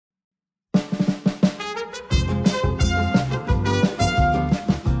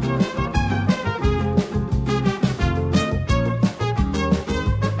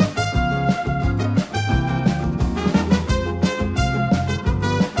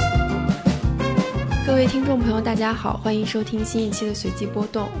各位听众朋友大家好，欢迎收听新一期的随机波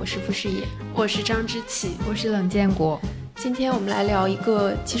动，我是傅世野，我是张之琪，我是冷建国。今天我们来聊一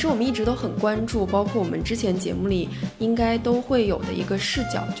个其实我们一直都很关注，包括我们之前节目里应该都会有的一个视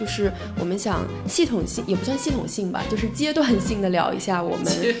角，就是我们想系统性，也不算系统性吧，就是阶段性的聊一下我们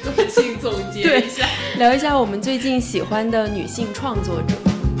阶段性总结一下聊一下我们最近喜欢的女性创作者。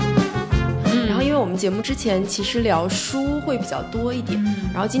然后因为我们节目之前其实聊书会比较多一点，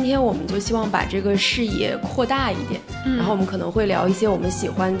然后今天我们就希望把这个视野扩大一点，然后我们可能会聊一些我们喜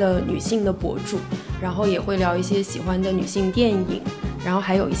欢的女性的博主，然后也会聊一些喜欢的女性电影，然后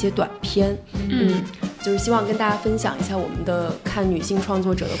还有一些短片，就是希望跟大家分享一下我们的看女性创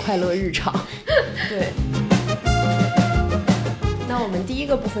作者的快乐日常。对，那我们第一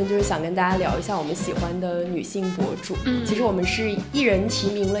个部分就是想跟大家聊一下我们喜欢的女性博主，其实我们是一人提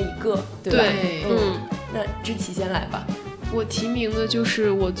名了一个，对吧？对，那知琪先来吧。我提名的就是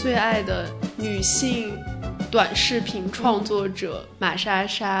我最爱的女性短视频创作者马莎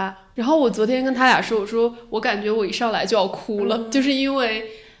莎。然后我昨天跟他俩说，我说我感觉我一上来就要哭了，就是因为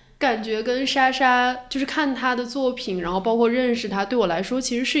感觉跟莎莎就是看她的作品，然后包括认识她，对我来说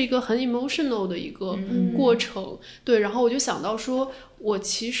其实是一个很 emotional 的一个过程。对，然后我就想到说，我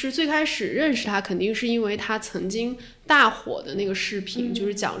其实最开始认识她肯定是因为她曾经大火的那个视频，就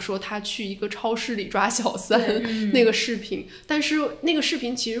是讲说她去一个超市里抓小三那个视频，但是那个视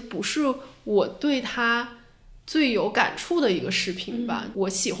频其实不是我对她最有感触的一个视频吧。我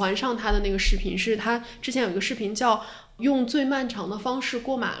喜欢上她的那个视频是她之前有一个视频叫用最漫长的方式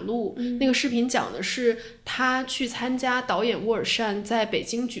过马路，那个视频讲的是他去参加导演沃尔善在北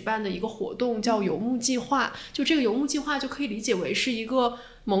京举办的一个活动叫游牧计划，就这个游牧计划就可以理解为是一个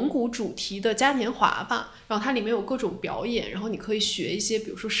蒙古主题的嘉年华吧，然后它里面有各种表演，然后你可以学一些比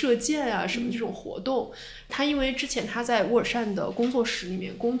如说射箭啊什么这种活动。他因为之前他在沃尔善的工作室里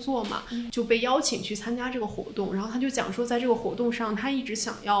面工作嘛，就被邀请去参加这个活动，然后他就讲说在这个活动上他一直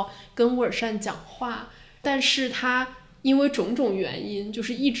想要跟沃尔善讲话，但是他因为种种原因就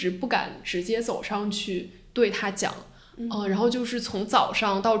是一直不敢直接走上去对他讲，然后就是从早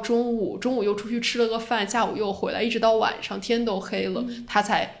上到中午又出去吃了个饭，下午又回来，一直到晚上天都黑了，他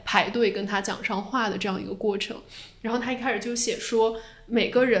才排队跟他讲上话的这样一个过程。然后他一开始就写说每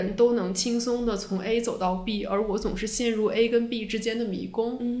个人都能轻松的从 A 走到 B， 而我总是陷入 A 跟 B 之间的迷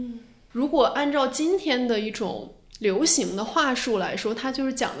宫。如果按照今天的一种流行的话术来说，它就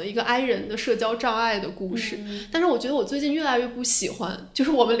是讲了一个 I 人的社交障碍的故事。但是我觉得我最近越来越不喜欢，就是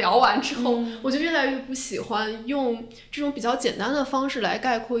我们聊完之后，我就越来越不喜欢用这种比较简单的方式来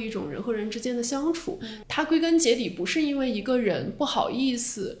概括一种人和人之间的相处。它归根结底不是因为一个人不好意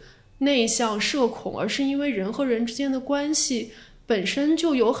思内向社恐，而是因为人和人之间的关系本身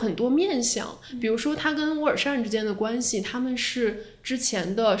就有很多面向。比如说他跟沃尔善之间的关系，他们是之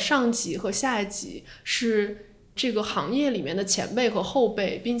前的上级和下级，是这个行业里面的前辈和后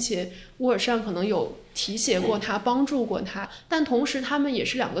辈，并且沃尔善可能有提携过他，帮助过他，但同时他们也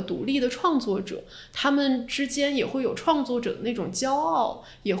是两个独立的创作者，他们之间也会有创作者的那种骄傲，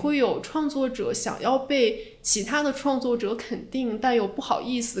也会有创作者想要被其他的创作者肯定但又不好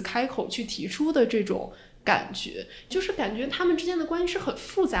意思开口去提出的这种感觉，就是感觉他们之间的关系是很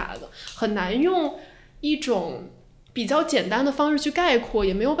复杂的，很难用一种比较简单的方式去概括，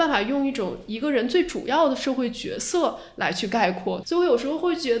也没有办法用一个人最主要的社会角色来去概括。所以我有时候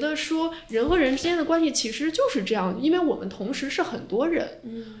会觉得说人和人之间的关系其实就是这样，因为我们同时是很多人，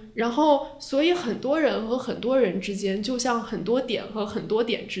然后所以很多人和很多人之间就像很多点和很多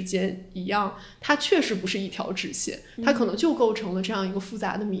点之间一样，它确实不是一条直线，它可能就构成了这样一个复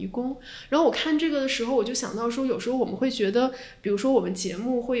杂的迷宫。然后我看这个的时候，我就想到说有时候我们会觉得，比如说我们节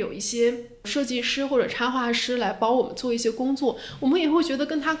目会有一些设计师或者插画师来帮我们做一些工作，我们也会觉得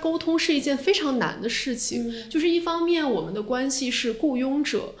跟他沟通是一件非常难的事情，就是一方面我们的关系是雇佣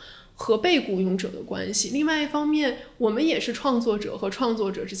者和被雇佣者的关系，另外一方面我们也是创作者和创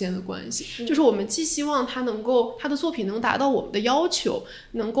作者之间的关系，就是我们既希望他的作品能达到我们的要求，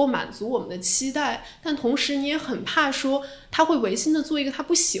能够满足我们的期待，但同时你也很怕说他会违心的做一个他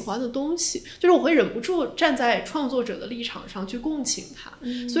不喜欢的东西，就是我会忍不住站在创作者的立场上去共情他，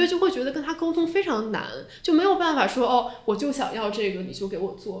所以就会觉得跟他沟通非常难，就没有办法说我就想要这个你就给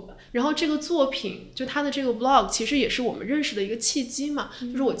我做吧。然后这个作品就他的这个 vlog 其实也是我们认识的一个契机嘛，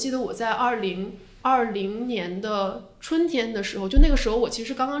就是我记得我在2020年的春天的时候，就那个时候我其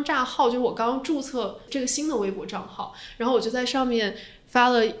实刚刚炸号，就是我刚注册这个新的微博账号，然后我就在上面发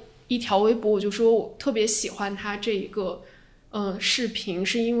了一条微博，我就说我特别喜欢他这一个视频，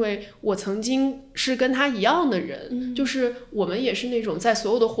是因为我曾经是跟他一样的人，就是我们也是那种在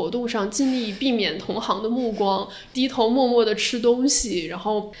所有的活动上尽力避免同行的目光，低头默默的吃东西，然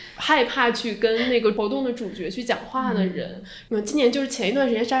后害怕去跟那个活动的主角去讲话的人。今年就是前一段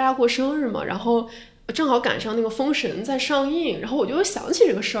时间莎莎过生日嘛，然后正好赶上那个《封神》在上映，然后我就想起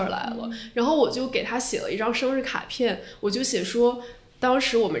这个事儿来了，然后我就给他写了一张生日卡片，我就写说当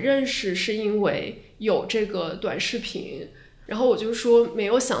时我们认识是因为有这个短视频，然后我就说没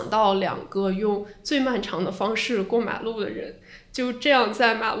有想到两个用最漫长的方式过马路的人就这样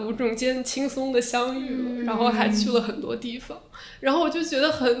在马路中间轻松的相遇了，然后还去了很多地方，然后我就觉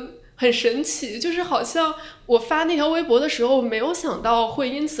得很神奇，就是好像我发那条微博的时候没有想到会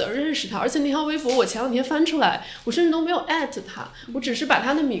因此而认识他，而且那条微博我前2天翻出来，我甚至都没有艾特他，我只是把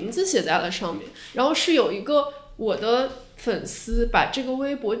他的名字写在了上面，然后是有一个我的粉丝把这个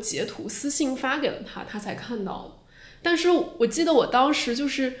微博截图私信发给了他，他才看到的。但是我记得我当时就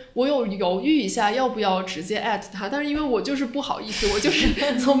是我有犹豫一下要不要直接艾特他，但是因为我就是不好意思，我就是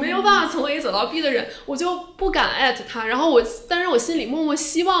没有办法从 A 走到 B 的人，我就不敢艾特他，然后但是我心里默默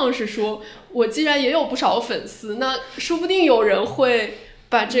希望是说我既然也有不少粉丝，那说不定有人会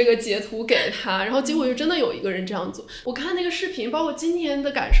把这个截图给他，然后结果就真的有一个人这样做。我看那个视频包括今天的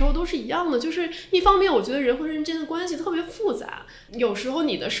感受都是一样的，就是一方面我觉得人和人之间的关系特别复杂，有时候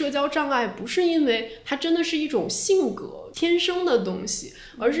你的社交障碍不是因为它真的是一种性格天生的东西，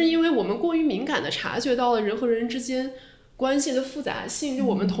而是因为我们过于敏感的察觉到了人和人之间关系的复杂性，就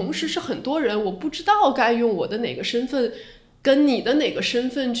我们同时是很多人，我不知道该用我的哪个身份跟你的哪个身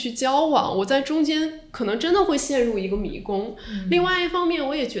份去交往，我在中间可能真的会陷入一个迷宫。另外一方面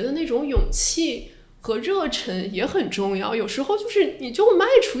我也觉得那种勇气和热忱也很重要，有时候就是你就迈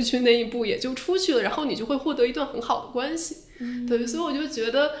出去那一步也就出去了，然后你就会获得一段很好的关系。对，所以我就觉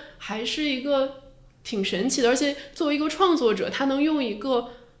得还是一个挺神奇的，而且作为一个创作者，他能用一个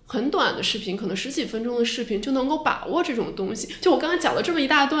很短的视频，可能10几分钟的视频就能够把握这种东西。就我刚才讲了这么一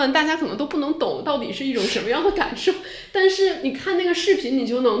大段，大家可能都不能懂到底是一种什么样的感受，但是你看那个视频你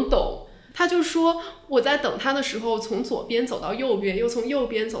就能懂。他就说我在等他的时候从左边走到右边，又从右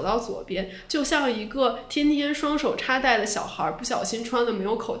边走到左边，就像一个天天双手插袋的小孩不小心穿了没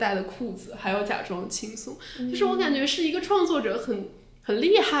有口袋的裤子还要假装轻松。就是我感觉是一个创作者很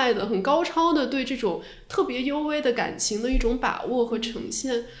厉害的很高超的对这种特别幽微的感情的一种把握和呈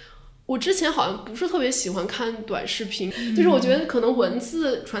现。我之前好像不是特别喜欢看短视频，就是我觉得可能文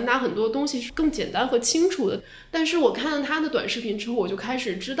字传达很多东西是更简单和清楚的，但是我看了他的短视频之后，我就开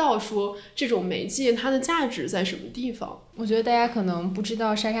始知道说这种媒介它的价值在什么地方。我觉得大家可能不知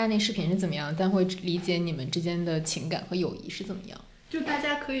道莎莎那视频是怎么样，但会理解你们之间的情感和友谊是怎么样。就大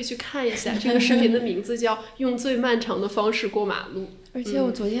家可以去看一下，这个视频的名字叫用最漫长的方式过马路。而且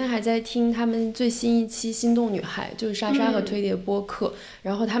我昨天还在听他们最新一期心动女孩，就是莎莎和推理的播客，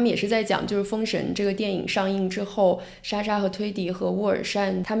然后他们也是在讲就是封神这个电影上映之后，莎莎和推迪和沃尔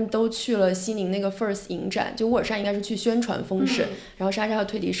善他们都去了西宁那个 First 影展，就沃尔善应该是去宣传封神，然后莎莎和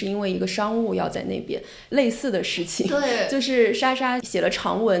推迪是因为一个商务要在那边，类似的事情。对，就是莎莎写了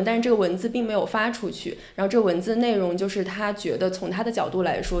长文，但是这个文字并没有发出去，然后这文字内容就是他觉得从他的角度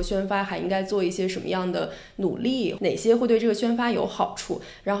来说，宣发还应该做一些什么样的努力，哪些会对这个宣发有好处。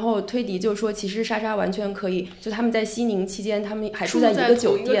然后推迪就说其实莎莎完全可以，就他们在西宁期间他们还住在一个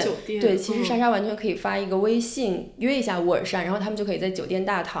酒店，对，其实莎莎完全可以发一个微信约一下沃尔善，然后他们就可以在酒店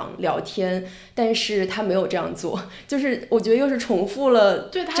大堂聊天，但是他没有这样做，就是我觉得又是重复了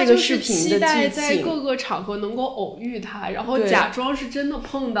这个视频的剧情，期待在各个场合能够偶遇他，然后假装是真的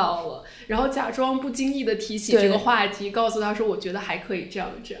碰到了，然后假装不经意的提起这个话题，告诉他说我觉得还可以这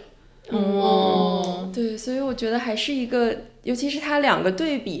样这样。对，所以我觉得还是一个，尤其是他两个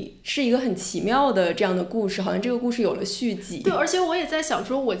对比是一个很奇妙的这样的故事，好像这个故事有了续集。对，而且我也在想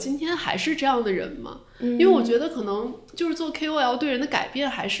说我今天还是这样的人吗？因为我觉得可能就是做 KOL 对人的改变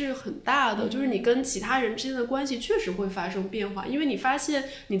还是很大的，就是你跟其他人之间的关系确实会发生变化，因为你发现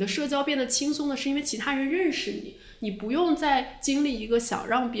你的社交变得轻松的是因为其他人认识你，你不用再经历一个想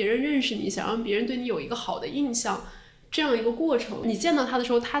让别人认识你，想让别人对你有一个好的印象这样一个过程，你见到他的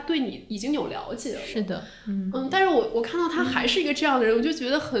时候他对你已经有了解了。是的，但是我看到他还是一个这样的人，我就觉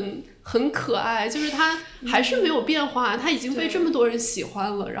得很可爱，就是他还是没有变化，他已经被这么多人喜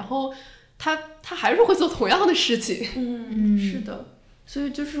欢了，然后他还是会做同样的事情。是的，所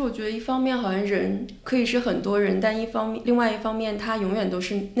以就是我觉得一方面好像人可以是很多人，但另外一方面他永远都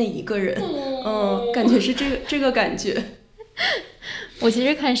是那一个人。感觉是这个感觉。我其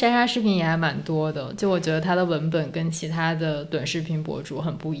实看莎莎视频也还蛮多的，就我觉得她的文本跟其他的短视频博主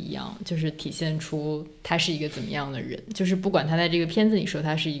很不一样，就是体现出她是一个怎么样的人，就是不管她在这个片子里说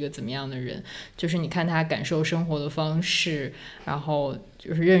她是一个怎么样的人，就是你看她感受生活的方式，然后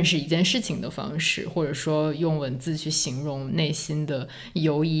就是认识一件事情的方式，或者说用文字去形容内心的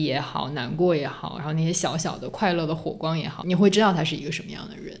犹疑也好，难过也好，然后那些小小的快乐的火光也好，你会知道她是一个什么样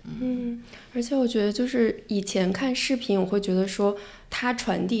的人。而且我觉得就是以前看视频我会觉得说他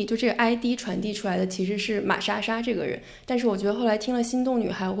传递就这个 ID 传递出来的其实是马莎莎这个人，但是我觉得后来听了心动女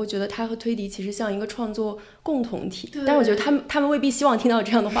孩，我会觉得他和推迪其实像一个创作共同体，但是我觉得他们未必希望听到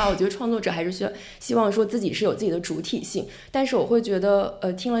这样的话，我觉得创作者还是希望说自己是有自己的主体性，但是我会觉得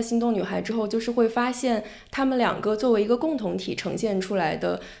听了心动女孩之后，就是会发现他们两个作为一个共同体呈现出来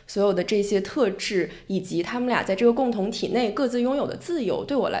的所有的这些特质，以及他们俩在这个共同体内各自拥有的自由，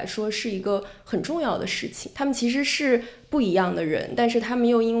对我来说是一个很重要的事情。他们其实是不一样的人，但是他们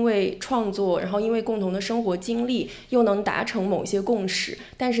又因为创作，然后因为共同的生活经历，又能达成某些共识，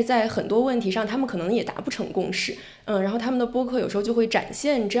但是在很多问题上他们可能也达不成共识。然后他们的播客有时候就会展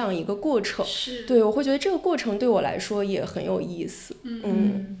现这样一个过程，对，我会觉得这个过程对我来说也很有意思。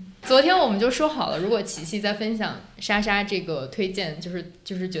昨天我们就说好了，如果琪琪在分享莎莎这个推荐，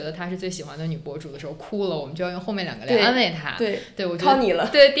就是觉得她是最喜欢的女博主的时候哭了，我们就要用后面两个来安慰她。对，我觉得靠你了。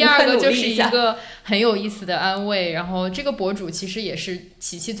对，第二个就是一个很有意思的安慰。然后这个博主其实也是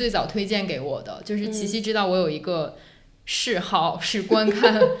琪琪最早推荐给我的，就是琪琪知道我有一个嗜好是观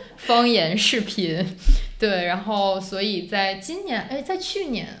看方言视频。对，然后所以在去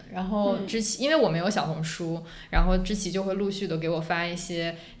年，然后因为我没有小红书，然后知琪就会陆续的给我发一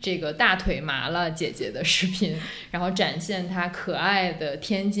些这个大腿麻了姐姐的视频，然后展现她可爱的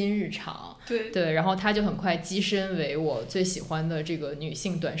天津日常。对，然后她就很快跻身为我最喜欢的这个女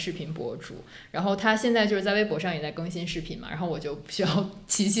性短视频博主。然后她现在就是在微博上也在更新视频嘛，然后我就需要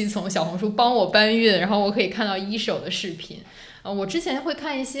琪琪从小红书帮我搬运，然后我可以看到一手的视频。我之前会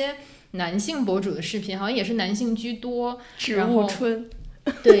看一些男性博主的视频，好像也是男性居多。植物春，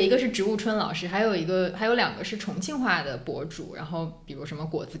对，一个是植物春老师，还有两个是重庆话的博主，然后比如什么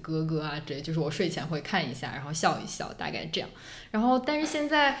果子哥哥啊，这就是我睡前会看一下，然后笑一笑，大概这样。然后但是现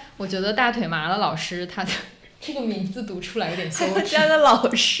在我觉得大腿麻了老师他的这个名字读出来有点羞耻，加个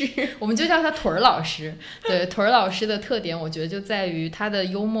老师，我们就叫他腿儿老师。对，腿儿老师的特点，我觉得就在于他的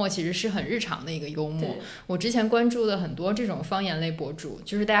幽默其实是很日常的一个幽默。我之前关注的很多这种方言类博主，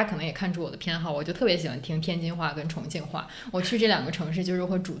就是大家可能也看出我的偏好，我就特别喜欢听天津话跟重庆话。我去这两个城市，就是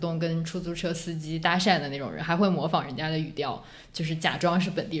会主动跟出租车司机搭讪的那种人，还会模仿人家的语调，就是假装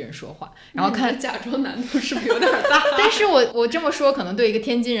是本地人说话，然后看假装难度是不是有点大？但是我这么说可能对一个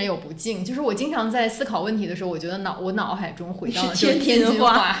天津人有不敬，就是我经常在思考问题的时候，我觉得我脑海中回到的就是天津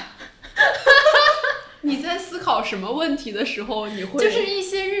话。你在思考什么问题的时候，你会就是一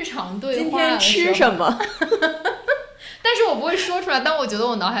些日常对话。今天吃什么？但是我不会说出来，但我觉得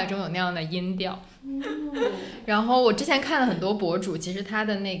我脑海中有那样的音调。然后我之前看了很多博主，其实他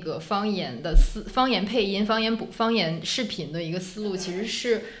的那个方言配音、方言视频的一个思路，其实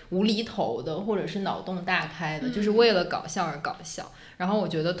是无厘头的，或者是脑洞大开的，就是为了搞笑而搞笑。然后我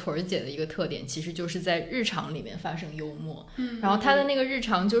觉得腿儿姐的一个特点，其实就是在日常里面发生幽默。然后她的那个日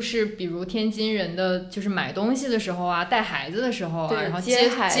常就是，比如天津人的，就是买东西的时候啊，带孩子的时候啊，然后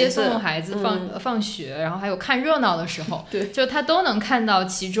接送孩子放学，然后还有看热闹的时候，对，就她都能看到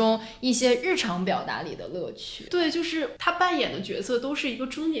其中一些日常表达里的乐趣。对，就是她扮演的角色都是一个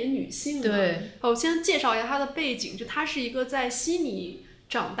中年女性。对，我先介绍一下她的背景，就她是一个在悉尼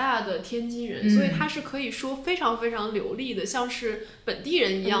长大的天津人，所以他是可以说非常非常流利的，像是本地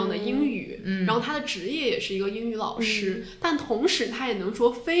人一样的英语。然后他的职业也是一个英语老师，但同时他也能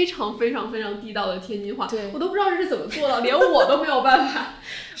说非常非常非常地道的天津话。我都不知道这是怎么做到，连我都没有办法。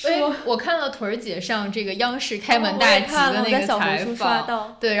我看了腿儿姐上这个央视开门大吉的那个采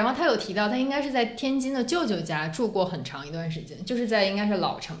访，对，然后他有提到他应该是在天津的舅舅家住过很长一段时间，就是在应该是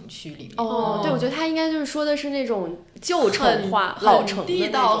老城区里面。对，我觉得他应该就是说的是那种旧城话、老城的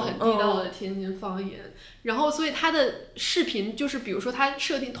那种很地道的天津方言。然后所以他的视频就是比如说他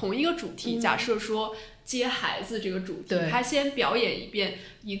设定同一个主题，假设说接孩子这个主题，他先表演一遍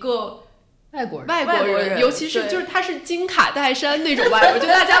一个外国人，尤其是就是他是金卡戴珊那种外国人，就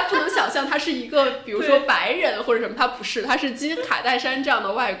大家不能想象他是一个比如说白人或者什么，他不是，他是金卡戴珊这样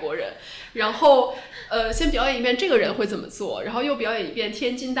的外国人。然后先表演一遍这个人会怎么做，然后又表演一遍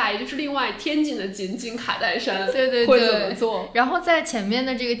天津大爷，就是另外天津的金卡戴珊会怎么做。然后在前面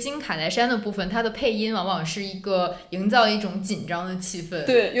的这个金卡戴珊的部分，它的配音往往是一个营造一种紧张的气氛，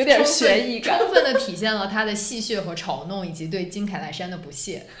对，有点悬疑感，充分的体现了他的戏谑和嘲弄，以及对金卡戴珊的不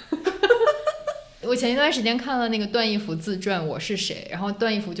屑。我前一段时间看了那个段义孚自传《我是谁》，然后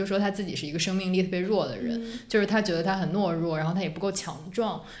段义孚就说他自己是一个生命力特别弱的人，就是他觉得他很懦弱，然后他也不够强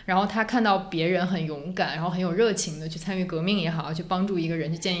壮，然后他看到别人很勇敢，然后很有热情的去参与革命也好，去帮助一个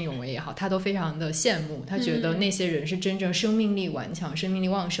人去见义勇为也好，他都非常的羡慕，他觉得那些人是真正生命力顽强、生命力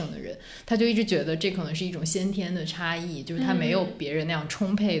旺盛的人，他就一直觉得这可能是一种先天的差异，就是他没有别人那样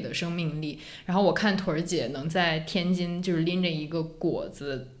充沛的生命力。然后我看腿儿姐能在天津就是拎着一个果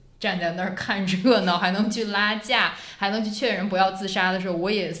子站在那儿看热闹，还能去拉架，还能去劝人不要自杀的时候，我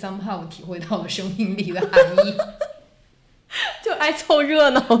也 somehow 体会到了生命力的含义。就爱凑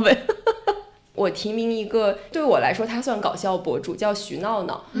热闹呗。我提名一个对我来说他算搞笑博主，叫徐闹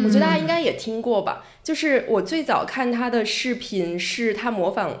闹，我觉得大家应该也听过吧。就是我最早看他的视频是他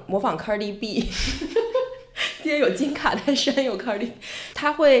模仿 Cardi B 今天有金卡戴珊有 Cardi B，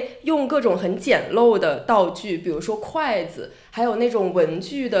 他会用各种很简陋的道具，比如说筷子，还有那种文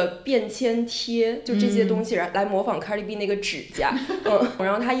具的便签贴，就这些东西来模仿 Cardi B 那个指甲。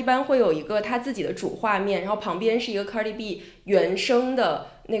然后他一般会有一个他自己的主画面，然后旁边是一个 Cardi B 原声的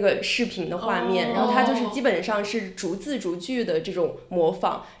那个视频的画面，然后他就是基本上是逐字逐句的这种模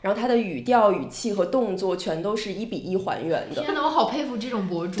仿，然后他的语调、语气和动作全都是1比1还原的。天哪，我好佩服这种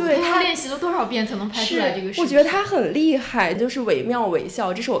博主，对，他练习了多少遍才能拍出来这个视频？我觉得他很厉害，就是惟妙惟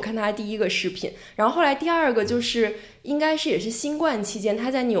肖，这是我看他第一个视频。然后后来第二个就是应该是也是新冠期间他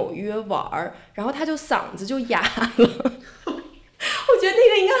在纽约玩，然后他就嗓子就哑了。我觉得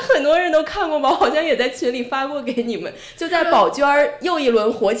那个应该很多人都看过吧，我好像也在群里发过给你们。就在宝娟又一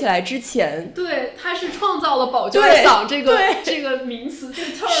轮火起来之前，对，他是创造了宝娟嗓这个名词这个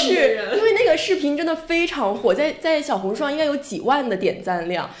term的人，是因为那个视频真的非常火，在小红书上应该有几万的点赞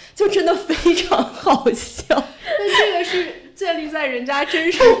量，就真的非常好笑。但这个是建立在人家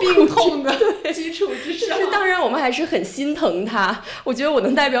真实病痛的基础之上。就是当然我们还是很心疼他，我觉得我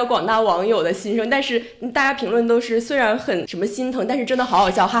能代表广大网友的心声，但是大家评论都是虽然很什么心疼，但是真的好好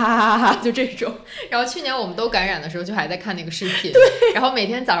笑，哈哈哈哈，就这种。然后去年我们都感染的时候就还在看那个视频，对，然后每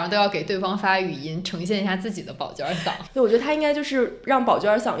天早上都要给对方发语音呈现一下自己的宝娟嗓。对，我觉得他应该就是让宝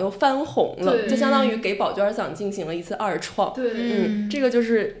娟嗓又翻红了，就相当于给宝娟嗓进行了一次二创。对，这个就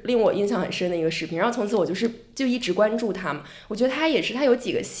是令我印象很深的一个视频。然后从此我就一直关注他嘛。我觉得他有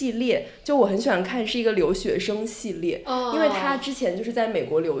几个系列，就我很喜欢看是一个留学生系列，因为他之前就是在美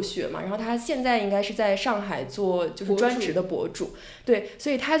国留学嘛，然后他现在应该是在上海做就是专职的博主，对，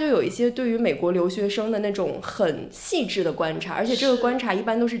所以他就有一些对于美国留学生的那种很细致的观察，而且这个观察一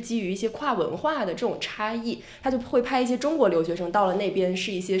般都是基于一些跨文化的这种差异，他就会拍一些中国留学生到了那边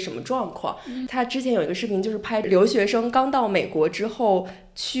是一些什么状况。他之前有一个视频就是拍留学生刚到美国之后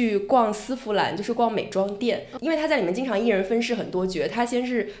去逛丝芙兰，就是逛美妆店，因为他在里面经常一人分饰很多角，他先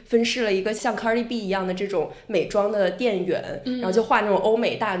是分饰了一个像 Cardi B 一样的这种美妆的店员，然后就化那种欧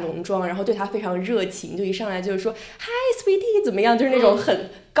美大浓妆，然后对他非常热情，就一上来就是说 Hi sweetie 怎么样，就是那种很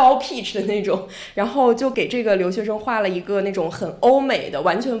高 pitch 的那种，然后就给这个留学生画了一个那种很欧美的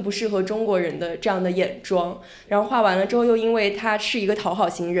完全不适合中国人的这样的眼妆，然后画完了之后又因为他是一个讨好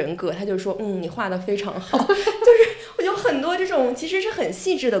型人格，他就说你画得非常好。就是我有很多这种其实是很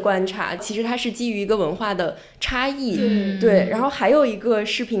细致的观察，其实它是基于一个文化的差异。对，然后还有一个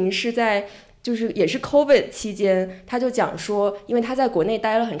视频是在就是也是 COVID 期间，他就讲说因为他在国内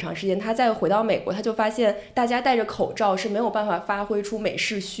待了很长时间，他再回到美国，他就发现大家戴着口罩是没有办法发挥出美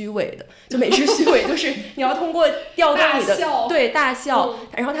式虚伪的，就美式虚伪就是你要通过调动你的大笑，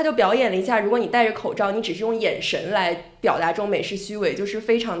然后他就表演了一下，如果你戴着口罩，你只是用眼神来表达这种美式虚伪，就是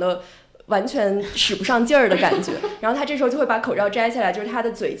非常的完全使不上劲儿的感觉。然后他这时候就会把口罩摘下来，就是他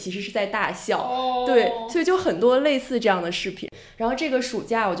的嘴其实是在大笑。对，所以就很多类似这样的视频。然后这个暑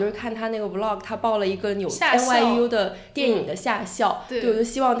假我就是看他那个 vlog， 他报了一个NYU 的电影的夏校，对，我就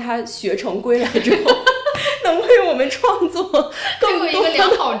希望他学成归来之后能为我们创作更多一个良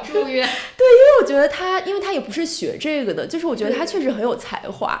好祝愿。对，因为我觉得他，因为他也不是学这个的，就是我觉得他确实很有才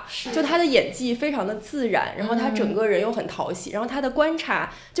华，就他的演技非常的自然，然后他整个人又很讨喜，然后他的观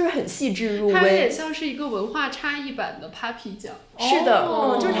察就是很细致入微，他也像是一个文化差异版的 Papi 酱。是的，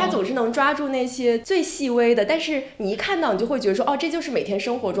就是他总是能抓住那些最细微的，但是你一看到你就会觉得说这就是每天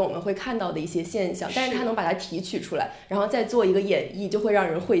生活中我们会看到的一些现象，但是他能把它提取出来，然后再做一个演绎，就会让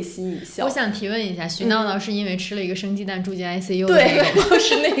人会心一笑。我想提问一下，徐闹闹是因为吃了一个生鸡蛋住进 ICU 的那个吗？对，就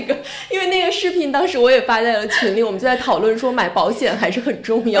是那个，因为那个视频当时我也发在了群里，我们就在讨论说买保险还是很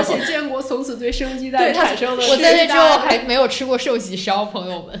重要，而且建国从此对生鸡蛋产生了，我在那之后还没有吃过寿喜烧，朋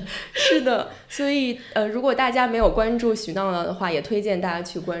友们。是的，所以如果大家没有关注徐闹闹的话，也推荐大家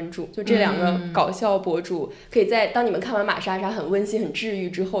去关注，就这两个搞笑博主，可以在当你们看完玛莎莎很温馨很治愈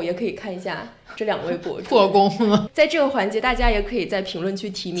之后，也可以看一下这2位博主破功了。在这个环节，大家也可以在评论区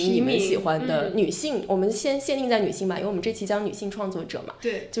提名你们喜欢的女性，我们先限定在女性吧，因为我们这期讲女性创作者嘛。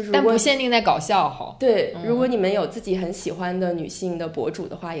对，就是但不限定在搞笑好。对，如果你们有自己很喜欢的女性的博主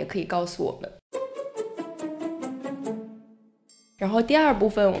的话，也可以告诉我们。然后第2部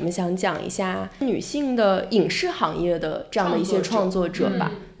分我们想讲一下女性的影视行业的这样的一些创作者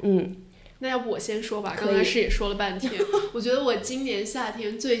吧。那要不我先说吧，刚才是也说了半天。我觉得我今年夏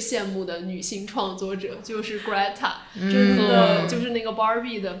天最羡慕的女性创作者就是 Greta， 真的就是那个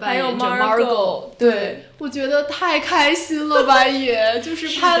Barbie 的扮演者 Margot。对，我觉得太开心了吧，也就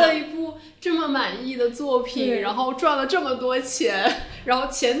是拍了一部这么满意的作品，然后赚了这么多钱，然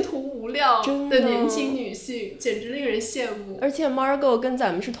后前途无量的年轻女性，简直令人羡慕。而且 Margot 跟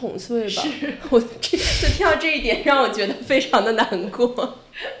咱们是同岁吧？我就听到这一点让我觉得非常的难过。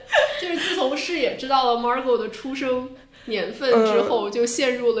就是自从视野知道了 Margot 的出生年份之后，就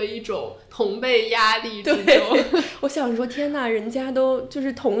陷入了一种同辈压力之中。我想说天哪，人家都就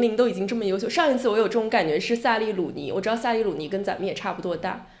是同龄都已经这么优秀。上一次我有这种感觉是萨利鲁尼，我知道萨利鲁尼跟咱们也差不多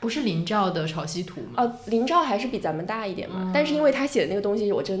大。不是林兆的潮汐图吗？林兆还是比咱们大一点嘛，但是因为他写的那个东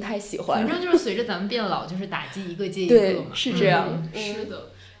西我真的太喜欢了。反正就是随着咱们变老，就是打击一个接一个嘛。对，是这样。是的。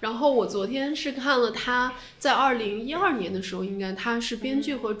然后我昨天是看了他在2012年的时候，应该他是编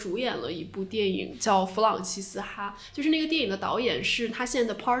剧和主演了一部电影叫《弗朗西斯哈》，就是那个电影的导演是他现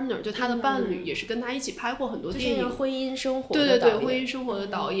在的 partner， 就他的伴侣，也是跟他一起拍过很多电影。就是婚姻生活的导演。对，婚姻生活的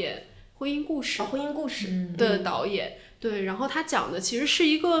导演，婚姻故事的导演。对，然后他讲的其实是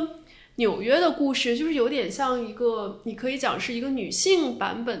一个纽约的故事，就是有点像一个，你可以讲是一个女性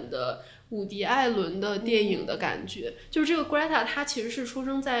版本的伍迪·艾伦的电影的感觉。就是这个 Greta 她其实是出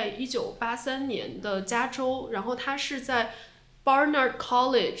生在1983年的加州，然后她是在 Barnard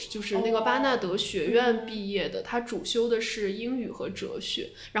College， 就是那个巴纳德学院毕业的，她主修的是英语和哲学。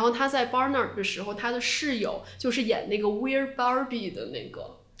然后她在 Barnard 的时候，她的室友就是演那个 Weird Barbie 的那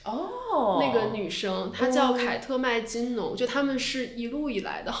个女生，她叫凯特麦金农，就他们是一路以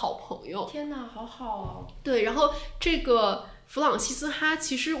来的好朋友。天哪，好好对，然后这个弗朗西斯哈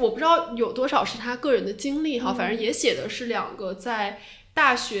其实我不知道有多少是他个人的经历哈，反正也写的是2个在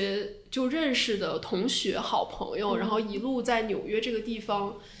大学就认识的同学好朋友，然后一路在纽约这个地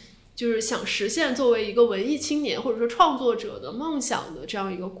方就是想实现作为一个文艺青年或者说创作者的梦想的这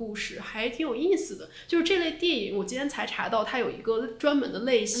样一个故事，还挺有意思的。就是这类电影我今天才查到它有一个专门的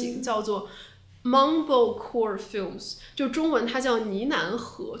类型，叫做Mumblecore Films， 就中文它叫呢喃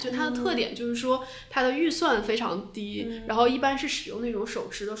盒。就它的特点就是说它的预算非常低，然后一般是使用那种手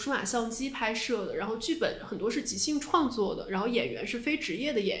持的数码相机拍摄的，然后剧本很多是即兴创作的，然后演员是非职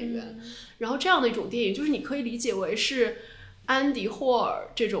业的演员。然后这样的一种电影就是你可以理解为是安迪霍尔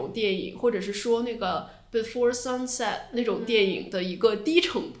这种电影，或者是说那个Before Sunset 那种电影的一个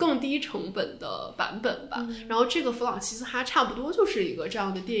更低成本的版本吧。然后这个弗朗西斯哈差不多就是一个这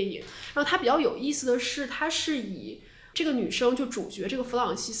样的电影。然后它比较有意思的是，它是以这个女生就主角这个弗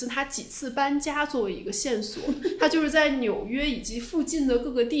朗西斯她几次搬家作为一个线索，她就是在纽约以及附近的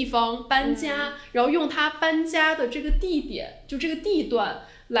各个地方搬家，然后用她搬家的这个地点就这个地段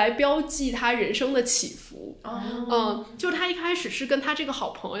来标记他人生的起伏。就是他一开始是跟他这个好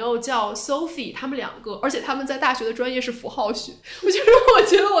朋友叫 Sophie， 他们2个，而且他们在大学的专业是符号学。我觉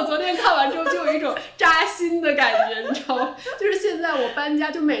得我昨天看完之后就有一种扎心的感觉，你知道吗？就是现在我搬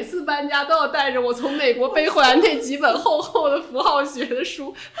家，就每次搬家都要带着我从美国背回来那几本厚厚的符号学的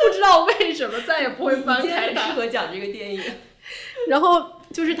书，不知道为什么再也不会翻开它。适合讲这个电影。然后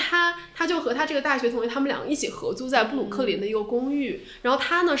就是他就和他这个大学同学，他们2个一起合租在布鲁克林的一个公寓。然后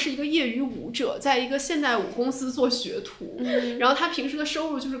他呢是一个业余舞者，在一个现代舞公司做学徒。然后他平时的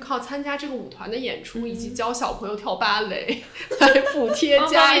收入就是靠参加这个舞团的演出，以及教小朋友跳芭蕾来补贴家。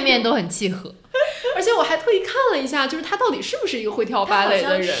方方面面都很契合。而且我还特意看了一下，就是他到底是不是一个会跳芭蕾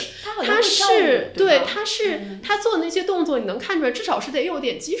的人。他是对，他做的那些动作你能看出来，至少是得有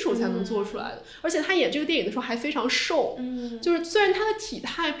点基础才能做出来的。而且他演这个电影的时候还非常瘦，就是虽然他的体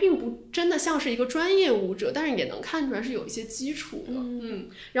态并不真的像是一个专业舞者，但是也能看出来是有一些基础的。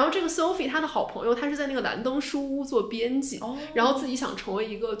然后这个 Sophie 他的好朋友，他是在那个蓝灯书屋做编辑，然后自己想成为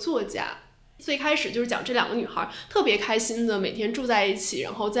一个作家。最开始就是讲这2个女孩特别开心的每天住在一起，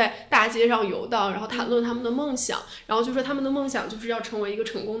然后在大街上游荡，然后谈论他们的梦想，然后就说他们的梦想就是要成为一个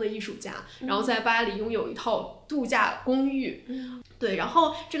成功的艺术家，然后在巴黎拥有一套度假公寓。对，然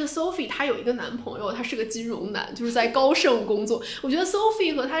后这个 Sophie 她有一个男朋友，他是个金融男，就是在高盛工作。我觉得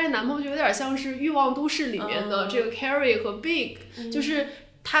Sophie 和她这男朋友就有点像是欲望都市里面的这个 Carrie 和 Big，就是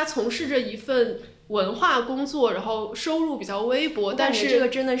他从事着一份文化工作，然后收入比较微薄，但是这个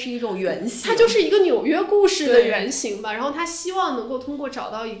真的是一种原型，它就是一个纽约故事的原型吧。然后她希望能够通过找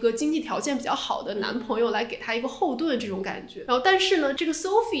到一个经济条件比较好的男朋友来给她一个后盾这种感觉。然后但是呢，这个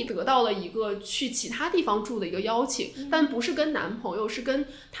Sophie 得到了一个去其他地方住的一个邀请，但不是跟男朋友，是跟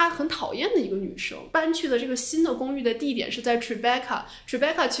她很讨厌的一个女生搬去的。这个新的公寓的地点是在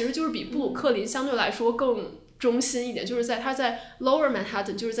Tribeca 其实就是比布鲁克林相对来说更中心一点，就是他在 Lower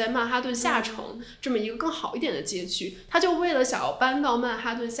Manhattan， 就是在曼哈顿下城这么一个更好一点的街区。他就为了想要搬到曼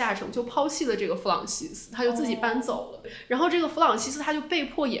哈顿下城，就抛弃了这个弗朗西斯，他就自己搬走了。然后这个弗朗西斯他就被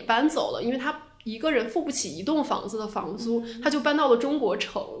迫也搬走了，因为他一个人付不起一栋房子的房租，他就搬到了中国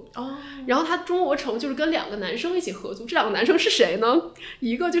城。然后他中国城就是跟2个男生一起合租，这2个男生是谁呢？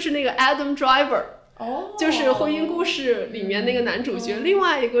一个就是那个 Adam Driver，就是婚姻故事里面那个男主角，另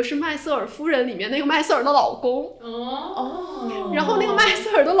外一个是麦瑟尔夫人里面那个麦瑟尔的老公。然后那个麦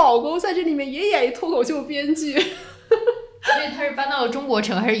瑟尔的老公在这里面也演一脱口秀编剧。所以他是搬到了中国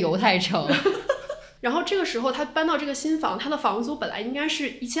城还是犹太城？然后这个时候他搬到这个新房，他的房租本来应该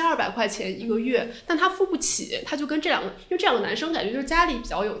是1200块钱一个月，但他付不起，他就跟这2个，因为这2个男生感觉就是家里比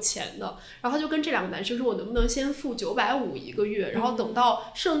较有钱的，然后他就跟这2个男生说，我能不能先付950一个月，然后等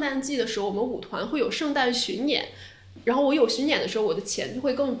到圣诞季的时候，我们舞团会有圣诞巡演，然后我有巡演的时候，我的钱就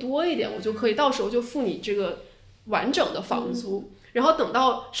会更多一点，我就可以到时候就付你这个完整的房租。然后等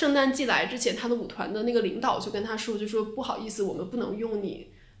到圣诞季来之前，他的舞团的那个领导就跟他说，就说不好意思，我们不能用你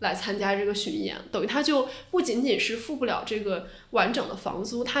来参加这个巡演，等于他就不仅仅是付不了这个完整的房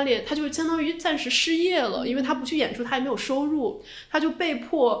租，他就相当于暂时失业了，因为他不去演出，他也没有收入，他就被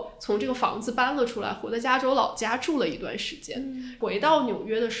迫从这个房子搬了出来，回到加州老家住了一段时间。回到纽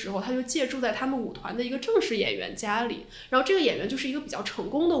约的时候，他就借住在他们舞团的一个正式演员家里，然后这个演员就是一个比较成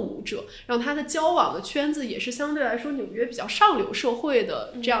功的舞者，然后他的交往的圈子也是相对来说纽约比较上流社会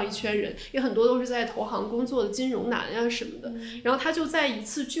的这样一圈人，也很多都是在投行工作的金融男啊什么的。然后他就在一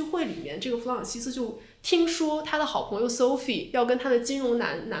次聚会里面，这个弗朗西斯就听说他的好朋友 Sophie 要跟他的金融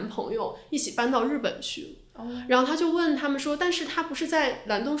男朋友一起搬到日本去，然后他就问他们说，但是他不是在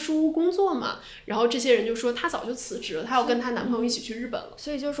蓝洞书屋工作吗？然后这些人就说他早就辞职了，他要跟他男朋友一起去日本了。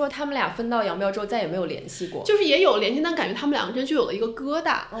所以就是说他们俩分道扬镳之后再也没有联系过，就是也有联系，但感觉他们两个真就有了一个疙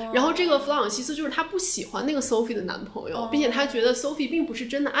瘩。然后这个弗朗西斯就是他不喜欢那个 Sophie 的男朋友，并且他觉得 Sophie 并不是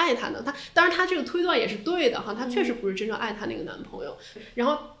真的爱他的。当然他这个推断也是对的哈，他确实不是真正爱他那个男朋友。然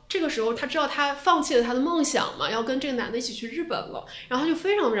后这个时候他知道他放弃了他的梦想嘛，要跟这个男的一起去日本了，然后他就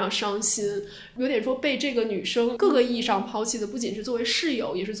非常非常伤心，有点说被这个女生各个意义上抛弃的，不仅是作为室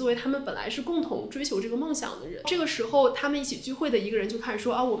友，也是作为他们本来是共同追求这个梦想的人。这个时候他们一起聚会的一个人就开始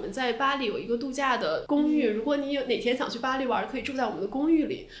说啊，我们在巴黎有一个度假的公寓，如果你有哪天想去巴黎玩，可以住在我们的公寓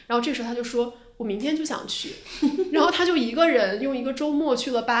里。然后这时候他就说我明天就想去然后他就一个人用一个周末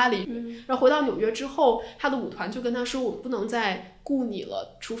去了巴黎。然后回到纽约之后，他的舞团就跟他说，我们不能再雇你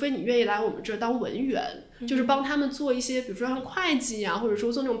了，除非你愿意来我们这儿当文员，就是帮他们做一些比如说像会计啊，或者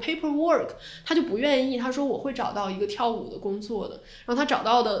说做那种 paperwork。他就不愿意，他说我会找到一个跳舞的工作的。然后他找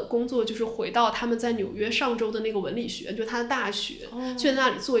到的工作就是回到他们在纽约上周的那个文理学院，就是他的大学，去在那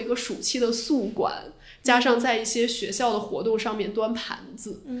里做一个暑期的宿管，加上在一些学校的活动上面端盘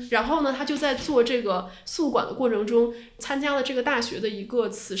子。然后呢，他就在做这个宿管的过程中参加了这个大学的一个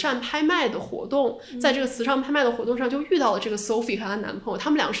慈善拍卖的活动，在这个慈善拍卖的活动上就遇到了这个 Sophie 和她男朋友，他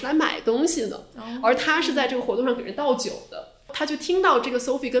们两个是来买东西的，而他是在这个活动上给人倒酒的。他就听到这个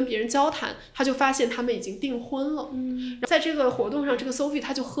Sophie 跟别人交谈，他就发现他们已经订婚了。在这个活动上，这个 Sophie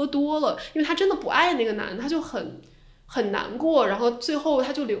他就喝多了，因为他真的不爱那个男的，他就很难过，然后最后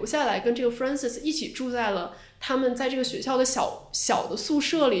他就留下来跟这个 Francis 一起住在了他们在这个学校的小的宿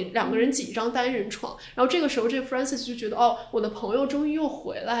舍里，两个人挤一张单人床。然后这个时候这个 Francis 就觉得我的朋友终于又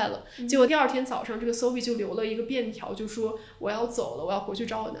回来了。结果第二天早上这个 Sophie 就留了一个便条，就说我要走了，我要回去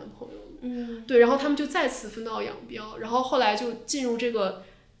找我男朋友。对，然后他们就再次分道扬镳。然后后来就进入这个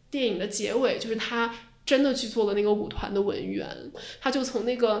电影的结尾，就是他真的去做了那个舞团的文员，他就从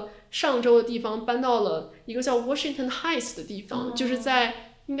那个上周的地方搬到了一个叫 Washington Heights 的地方，就是在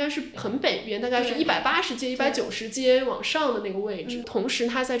应该是很北边，大概是180街、190街往上的那个位置。同时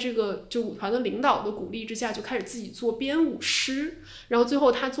他在这个就舞团的领导的鼓励之下，就开始自己做编舞师，然后最后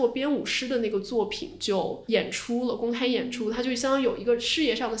他做编舞师的那个作品就演出了，公开演出，他就相当于有一个事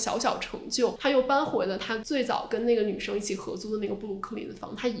业上的小小成就。他又搬回了他最早跟那个女生一起合租的那个布鲁克林的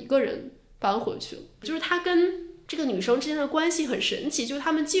房，他一个人搬回去了。就是他跟这个女生之间的关系很神奇，就是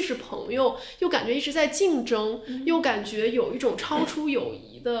他们既是朋友，又感觉一直在竞争，又感觉有一种超出友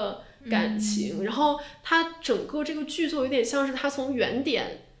谊的感情。然后他整个这个剧作有点像是他从原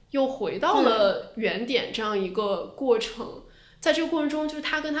点又回到了原点这样一个过程。在这个过程中，就是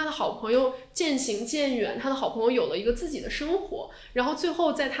他跟他的好朋友渐行渐远，他的好朋友有了一个自己的生活，然后最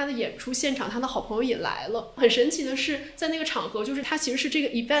后在他的演出现场，他的好朋友也来了。很神奇的是，在那个场合，就是他其实是这个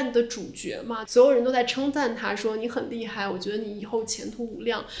event 的主角嘛，所有人都在称赞他说你很厉害，我觉得你以后前途无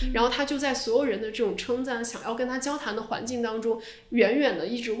量。然后他就在所有人的这种称赞、想要跟他交谈的环境当中，远远的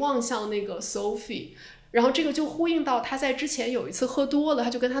一直望向那个 Sophie。然后这个就呼应到他在之前有一次喝多了，他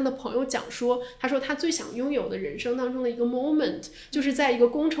就跟他的朋友讲说，他说他最想拥有的人生当中的一个 moment， 就是在一个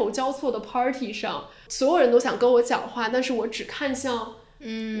觥筹交错的 party 上，所有人都想跟我讲话，但是我只看向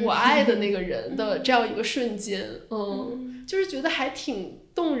我爱的那个人的这样一个瞬间，就是觉得还挺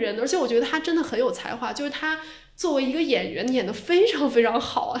动人的。而且我觉得他真的很有才华，就是他作为一个演员演得非常非常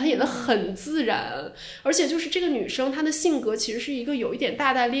好，她演得很自然，而且就是这个女生她的性格其实是一个有一点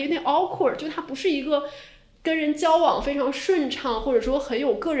大大咧咧，有点 awkward， 就她不是一个跟人交往非常顺畅或者说很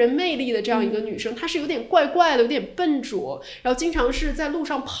有个人魅力的这样一个女生，她是有点怪怪的，有点笨拙，然后经常是在路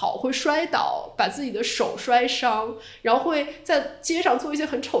上跑会摔倒，把自己的手摔伤，然后会在街上做一些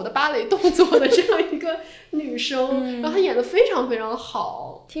很丑的芭蕾动作的这样一个女生，然后她演得非常非常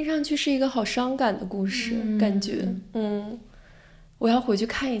好，听上去是一个好伤感的故事，感觉我要回去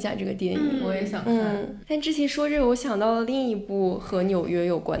看一下这个电影，我也想看。但之前说这个，我想到了另一部和纽约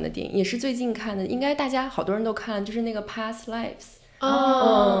有关的电影，也是最近看的，应该大家好多人都看，就是那个 Past Lives。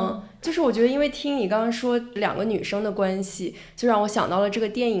就是我觉得因为听你刚刚说两个女生的关系，就让我想到了这个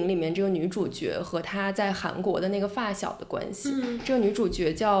电影里面这个女主角和她在韩国的那个发小的关系。这个女主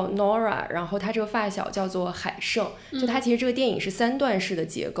角叫 Nora， 然后她这个发小叫做海胜。就她其实这个电影是3段式的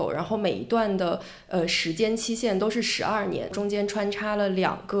结构，然后每一段的时间期限都是12年，中间穿插了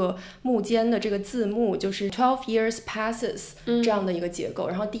2个幕间的这个字幕，就是12 years passes 这样的一个结构。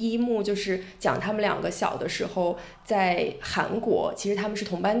然后第一幕就是讲他们2个小的时候在韩国，其实他们是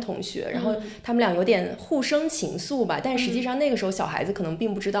同班同学，然后他们俩有点互生情愫吧，但实际上那个时候小孩子可能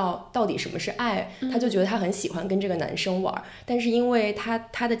并不知道到底什么是爱，他就觉得他很喜欢跟这个男生玩，但是因为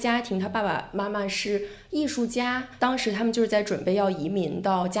他的家庭，他爸爸妈妈是艺术家，当时他们就是在准备要移民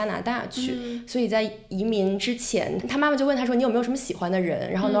到加拿大去，所以在移民之前，他妈妈就问他说你有没有什么喜欢的人，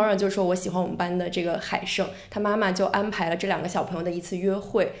然后 Nora 就说我喜欢我们班的这个海胜，他妈妈就安排了这2个小朋友的一次约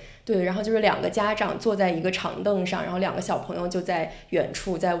会。对，然后就是2个家长坐在一个长凳上，然后2个小朋友就在远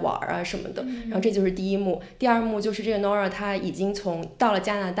处在玩啊什么的，然后这就是第一幕。第2幕就是这个 Nora 她已经到了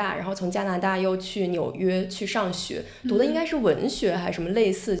加拿大，然后从加拿大又去纽约去上学，读的应该是文学还是什么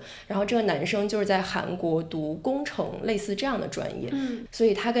类似，然后这个男生就是在韩国读工程类似这样的专业，所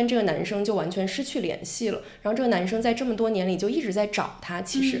以他跟这个男生就完全失去联系了。然后这个男生在这么多年里就一直在找他，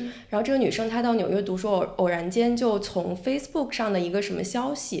其实，然后这个女生她到纽约读书，偶然间就从 Facebook 上的一个什么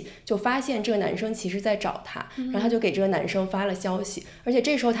消息就发现这个男生其实在找他，然后他就给这个男生发了消息，而且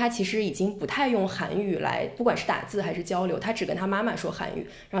这时候他其实已经不太用韩语来不管是打字还是交流，他只跟他妈妈说韩语，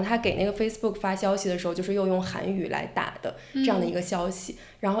然后他给那个 Facebook 发消息的时候就是又用韩语来打的这样的一个消息，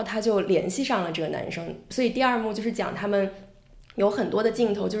然后他就联系上了这个男生。所以第2幕就是讲他们有很多的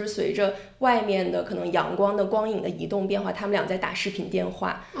镜头，就是随着外面的可能阳光的光影的移动变化，他们俩在打视频电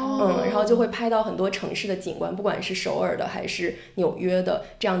话，然后就会拍到很多城市的景观，不管是首尔的还是纽约的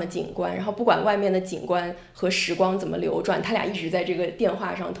这样的景观，然后不管外面的景观和时光怎么流转，他俩一直在这个电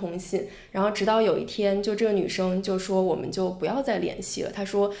话上通信，然后直到有一天，就这个女生就说我们就不要再联系了，她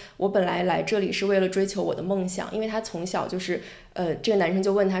说我本来来这里是为了追求我的梦想，因为她从小就是这个男生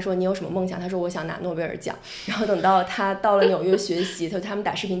就问他说你有什么梦想，他说我想拿诺贝尔奖，然后等到他到了纽约学习，他们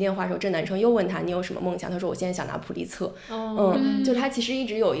打视频电话的时候，这男生又问他你有什么梦想，他说我现在想拿普利策。就他其实一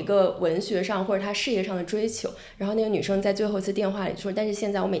直有一个文学上或者他事业上的追求，然后那个女生在最后一次电话里说，但是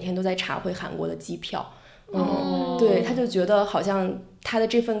现在我每天都在查回韩国的机票。对，他就觉得好像他的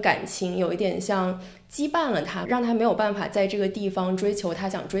这份感情有一点像羁绊了他，让他没有办法在这个地方追求他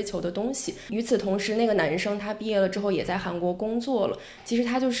想追求的东西。与此同时，那个男生他毕业了之后也在韩国工作了，其实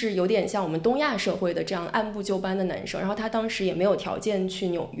他就是有点像我们东亚社会的这样按部就班的男生，然后他当时也没有条件去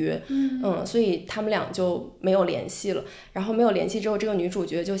纽约，所以他们俩就没有联系了。然后没有联系之后，这个女主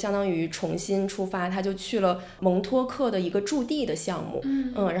角就相当于重新出发，她就去了蒙托克的一个驻地的项目，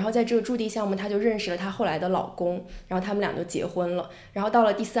然后在这个驻地项目她就认识了她后来的老公，然后他们俩就结婚了。然后到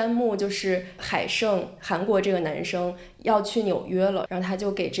了第3幕，就是海胜韩国这个男生要去纽约了，然后他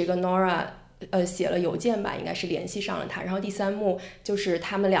就给这个 Nora 写了邮件吧，应该是联系上了他。然后第3幕就是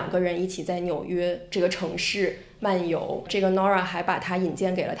他们2个人一起在纽约这个城市漫游，这个 Nora 还把她引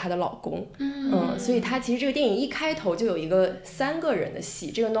荐给了她的老公。所以她其实这个电影一开头就有一个3个人的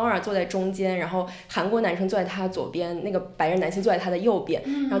戏，这个 Nora 坐在中间，然后韩国男生坐在她左边，那个白人男性坐在她的右边，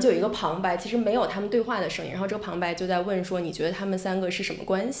然后就有一个旁白，其实没有他们对话的声音，然后这个旁白就在问说你觉得他们3个是什么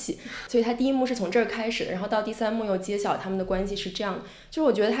关系。所以他第1幕是从这儿开始的，然后到第3幕又揭晓他们的关系是这样。就是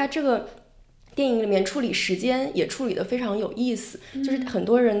我觉得他这个电影里面处理时间也处理得非常有意思，就是很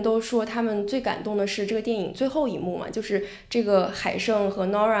多人都说他们最感动的是这个电影最后一幕嘛，就是这个海胜和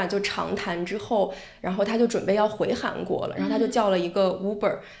Nora 就长谈之后，然后他就准备要回韩国了，然后他就叫了一个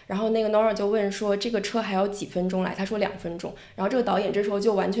Uber， 然后那个 Nora 就问说这个车还要几分钟来，他说2分钟，然后这个导演这时候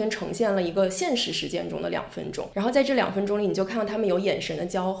就完全呈现了一个现实时间中的2分钟，然后在这2分钟里你就看到他们有眼神的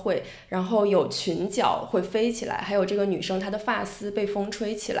交汇，然后有裙角会飞起来，还有这个女生她的发丝被风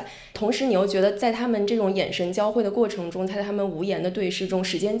吹起来，同时你又觉得在他们这种眼神交汇的过程中，在他们无言的对视中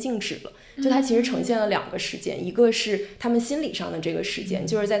时间静止了，就它其实呈现了2个时间，一个是他们心理上的这个时间，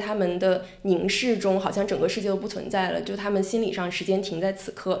就是在他们的凝视中好像整个世界都不存在了，就他们心理上时间停在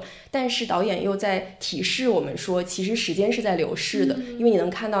此刻，但是导演又在提示我们说其实时间是在流逝的，因为你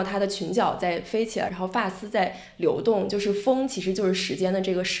能看到他的裙角在飞起来，然后发丝在流动，就是风其实就是时间的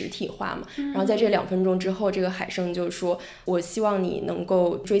这个实体化嘛。然后在这2分钟之后，这个海胜就说我希望你能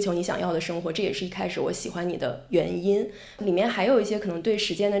够追求你想要的生活，这也是一开始我喜欢你的原因。里面还有一些可能对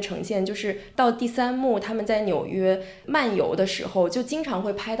时间的呈现，就是到第3幕他们在纽约漫游的时候就经常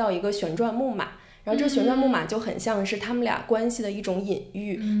会拍到一个旋转木马，然后这旋转木马就很像是他们俩关系的一种隐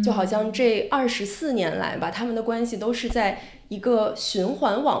喻，就好像这24年来吧，他们的关系都是在一个循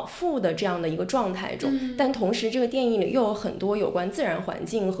环往复的这样的一个状态中，但同时这个电影里又有很多有关自然环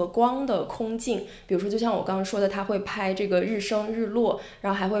境和光的空镜，比如说就像我刚刚说的，他会拍这个日升日落，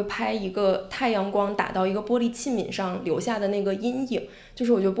然后还会拍一个太阳光打到一个玻璃器皿上留下的那个阴影，就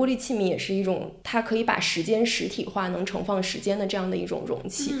是我觉得玻璃器皿也是一种它可以把时间实体化，能盛放时间的这样的一种容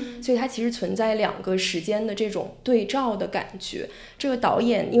器，所以它其实存在2个时间的这种对照的感觉。这个导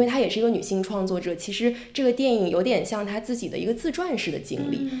演因为她也是一个女性创作者，其实这个电影有点像她自己的一个自传式的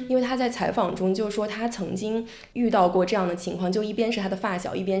经历，因为她在采访中就说她曾经遇到过这样的情况，就一边是她的发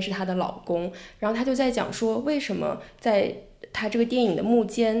小，一边是她的老公，然后她就在讲说为什么在他这个电影的幕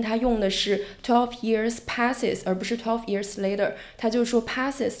间他用的是12 years passes 而不是12 years later， 他就说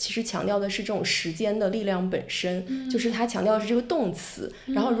passes 其实强调的是这种时间的力量本身，就是他强调的是这个动词，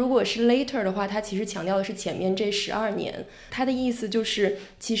然后如果是 later 的话，他其实强调的是前面这12年，他的意思就是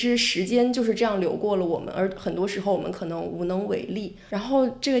其实时间就是这样流过了我们，而很多时候我们可能无能为力。然后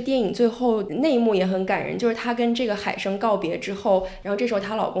这个电影最后那一幕也很感人，就是她跟这个海生告别之后，然后这时候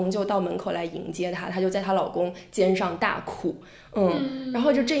她老公就到门口来迎接她，她就在她老公肩上大哭，然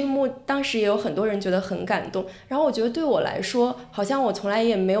后就这一幕当时也有很多人觉得很感动，然后我觉得对我来说好像我从来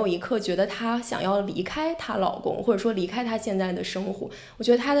也没有一刻觉得她想要离开她老公，或者说离开她现在的生活，我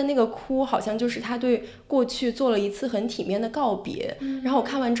觉得她的那个哭好像就是她对过去做了一次很体面的告别，然后我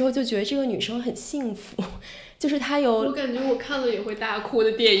看完之后就觉得这个女生很幸福，就是她有，我感觉我看了也会大哭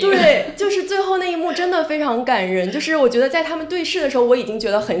的电影。对，就是最后那一幕真的非常感人，就是我觉得在他们对视的时候我已经觉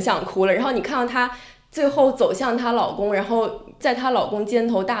得很想哭了，然后你看到她最后走向她老公，然后在她老公肩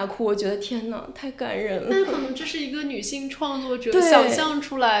头大哭，我觉得天哪，太感人了。但可能这是一个女性创作者想象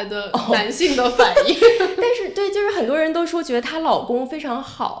出来的男性的反应。但是对，就是很多人都说觉得她老公非常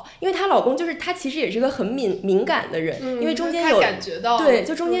好，因为她老公就是她其实也是个很敏感的人，因为中间有感觉到，对，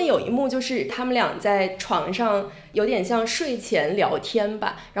就中间有一幕就是他们俩在床上有点像睡前聊天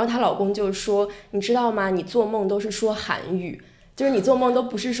吧，然后她老公就说你知道吗，你做梦都是说韩语，就是你做梦都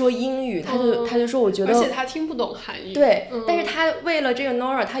不是说英语，他就说我觉得，而且他听不懂韩语，对，但是他为了这个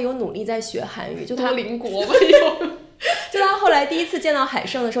Nora 他有努力在学韩语，就他多邻国吧有就他后来第一次见到海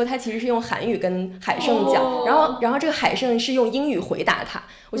胜的时候，他其实是用韩语跟海胜讲，然后这个海胜是用英语回答他。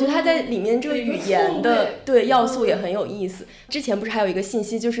我觉得他在里面这个语言的对要素也很有意思。之前不是还有一个信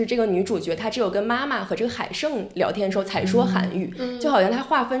息，就是这个女主角她只有跟妈妈和这个海胜聊天的时候才说韩语，就好像她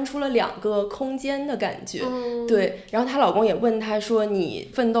划分出了2个空间的感觉。对，然后她老公也问她说：“你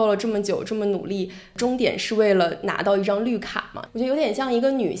奋斗了这么久，这么努力，终点是为了拿到一张绿卡吗？”我觉得有点像一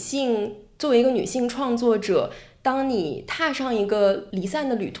个女性，作为一个女性创作者。当你踏上一个离散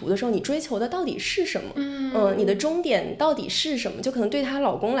的旅途的时候，你追求的到底是什么？你的终点到底是什么？就可能对她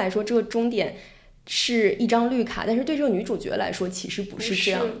老公来说，这个终点是一张绿卡，但是对这个女主角来说其实不是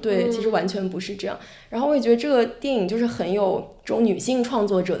这样，对，其实完全不是这样。然后我也觉得这个电影就是很有这种女性创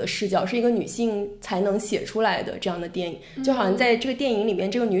作者的视角，是一个女性才能写出来的这样的电影。就好像在这个电影里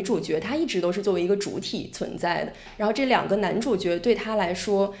面，这个女主角她一直都是作为一个主体存在的，然后这两个男主角对她来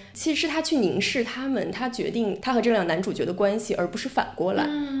说，其实是她去凝视他们，她决定她和这两个男主角的关系，而不是反过来。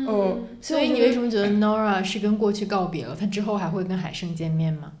所以你为什么觉得 Nora 是跟过去告别了？她之后还会跟海生见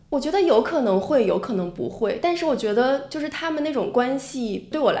面吗？我觉得有可能会，有可能不会，但是我觉得就是他们那种关系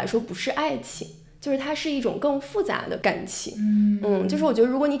对我来说不是爱情，就是它是一种更复杂的感情。就是我觉得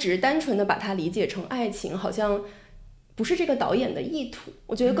如果你只是单纯的把它理解成爱情，好像不是这个导演的意图。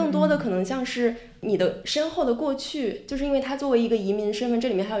我觉得更多的可能像是你的身后的过去，就是因为他作为一个移民身份，这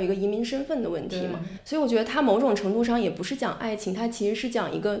里面还有一个移民身份的问题嘛，所以我觉得他某种程度上也不是讲爱情，他其实是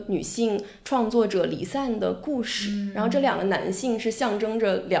讲一个女性创作者离散的故事。然后这两个男性是象征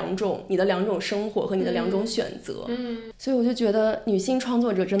着你的两种生活和你的两种选择。所以我就觉得女性创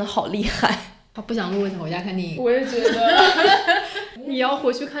作者真的好厉害。不想录，想回家看电影。我也觉得你要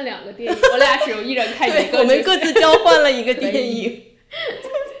回去看2个电影，我俩只有一人看一个，我们各自交换了一个电影。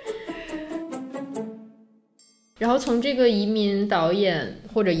然后从这个移民导演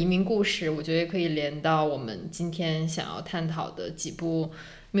或者移民故事，我觉得也可以连到我们今天想要探讨的几部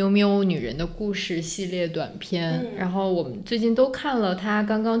喵喵女人的故事系列短片。然后我们最近都看了他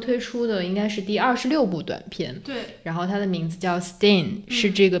刚刚推出的应该是第26部短片，对，然后它的名字叫 Stain，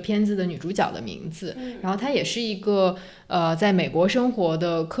是这个片子的女主角的名字。然后它也是一个在美国生活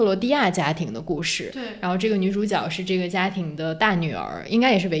的克罗地亚家庭的故事。对，然后这个女主角是这个家庭的大女儿，应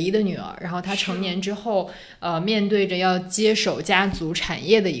该也是唯一的女儿。然后她成年之后面对着要接手家族产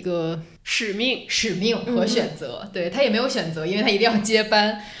业的一个使命和选择。对，她也没有选择，因为她一定要接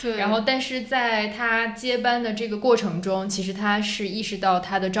班。对，然后但是在她接班的这个过程中，其实她是意识到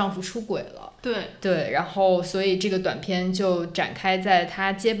她的丈夫出轨了。对，然后所以这个短片就展开在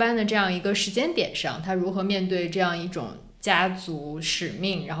她接班的这样一个时间点上，她如何面对这样一种家族使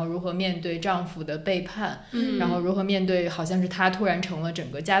命，然后如何面对丈夫的背叛，然后如何面对好像是她突然成了整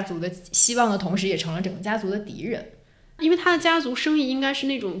个家族的希望的同时也成了整个家族的敌人。因为他的家族生意应该是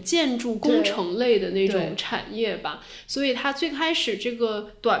那种建筑工程类的那种产业吧，所以他最开始这个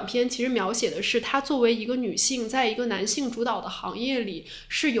短片其实描写的是他作为一个女性在一个男性主导的行业里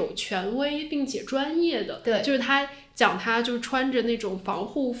是有权威并且专业的。对，就是他讲他就是穿着那种防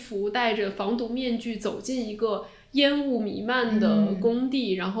护服戴着防毒面具走进一个烟雾弥漫的工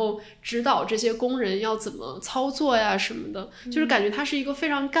地，然后指导这些工人要怎么操作呀什么的，就是感觉她是一个非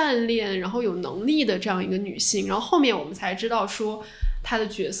常干练然后有能力的这样一个女性。然后后面我们才知道说她的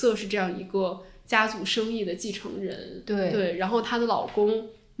角色是这样一个家族生意的继承人。对，然后她的老公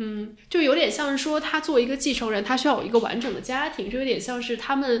就有点像是说她作为一个继承人，她需要有一个完整的家庭，就有点像是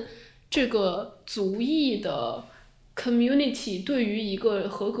他们这个族裔的community 对于一个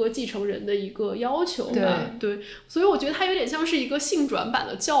合格继承人的一个要求吧。对，所以我觉得他有点像是一个性转版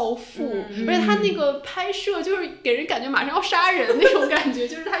的教父。而且他那个拍摄就是给人感觉马上要杀人那种感觉，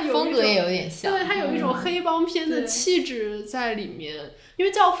就是他有风格也有点像，对，他有一种黑帮片的气质在里面。因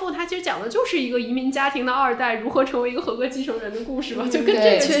为教父他其实讲的就是一个移民家庭的2代如何成为一个合格继承人的故事嘛，就跟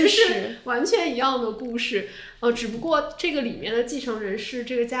这个其实是完全一样的故事。只不过这个里面的继承人是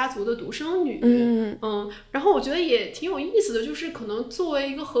这个家族的独生女。然后我觉得也挺有意思的，就是可能作为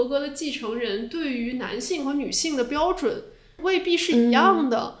一个合格的继承人，对于男性和女性的标准未必是一样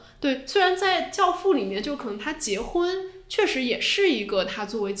的。对，虽然在教父里面就可能他结婚确实也是一个他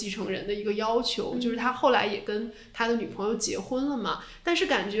作为继承人的一个要求，就是他后来也跟他的女朋友结婚了嘛，但是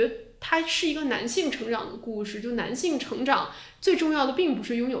感觉他是一个男性成长的故事，就男性成长最重要的并不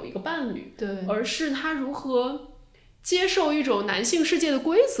是拥有一个伴侣，对，而是他如何接受一种男性世界的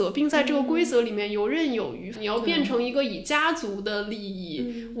规则，并在这个规则里面游刃有余。你要变成一个以家族的利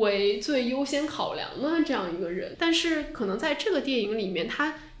益为最优先考量的这样一个人。但是可能在这个电影里面，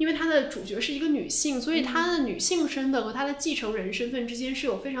因为他的主角是一个女性，所以他的女性身份和他的继承人身份之间是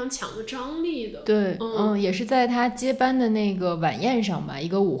有非常强的张力的。对，也是在他接班的那个晚宴上吧，一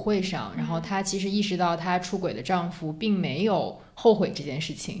个舞会上，然后他其实意识到他出轨的丈夫并没有后悔这件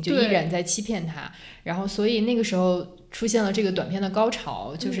事情，就依然在欺骗他。然后所以那个时候出现了这个短片的高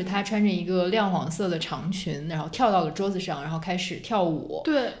潮，就是她穿着一个亮黄色的长裙，然后跳到了桌子上，然后开始跳舞。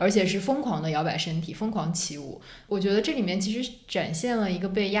对，而且是疯狂的摇摆身体，疯狂起舞。我觉得这里面其实展现了一个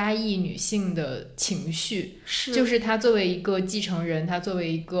被压抑女性的情绪，就是她作为一个继承人，她作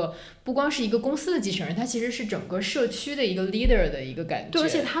为一个不光是一个公司的继承人，她其实是整个社区的一个 leader 的一个感觉。对，而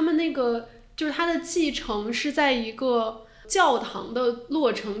且他们那个就是她的继承是在一个教堂的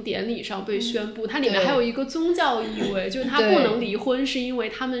落成典礼上被宣布，它里面还有一个宗教意味，就是他不能离婚是因为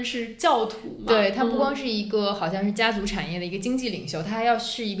他们是教徒嘛。对，他不光是一个好像是家族产业的一个经济领袖，他还要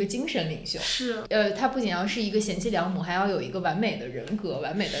是一个精神领袖。是，他不仅要是一个贤妻良母，还要有一个完美的人格、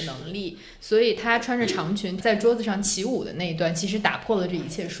完美的能力。所以他穿着长裙在桌子上起舞的那一段，其实打破了这一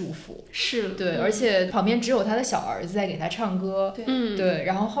切束缚。是，对，而且旁边只有他的小儿子在给他唱歌。对，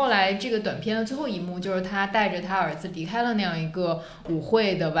然后后来这个短片的最后一幕就是他带着他儿子离开了那样一个舞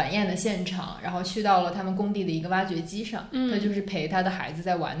会的晚宴的现场，然后去到了他们工地的一个挖掘机上，他就是陪他的孩子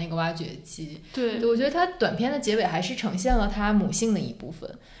在玩那个挖掘机。对，我觉得他短片的结尾还是呈现了他母性的一部分，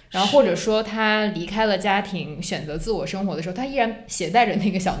然后或者说他离开了家庭选择自我生活的时候，他依然携带着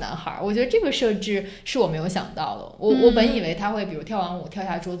那个小男孩。我觉得这个设置是我没有想到的。我本以为他会比如跳完舞跳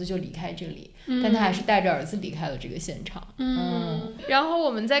下桌子就离开这里，但他还是带着儿子离开了这个现场。然后我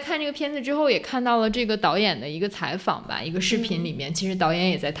们在看这个片子之后也看到了这个导演的一个采访吧，一个视频里面，其实导演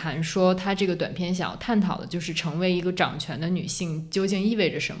也在谈说他这个短片想要探讨的就是成为一个掌权的女性究竟意味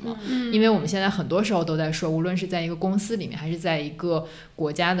着什么。因为我们现在很多时候都在说，无论是在一个公司里面还是在一个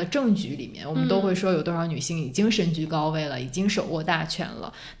国家的政局里面，我们都会说有多少女性已经身居高位了，已经手握大权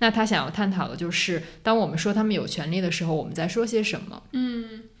了。那他想要探讨的就是当我们说他们有权利的时候，我们在说些什么。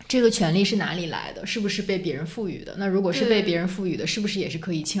这个权利是哪里来的？是不是被别人赋予的？那如果是被别人赋予的，是不是也是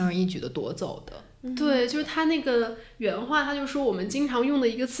可以轻而易举的夺走的？对，就是他那个原话，他就说我们经常用的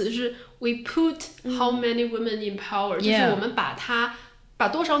一个词是 we put how many women in power，就是我们把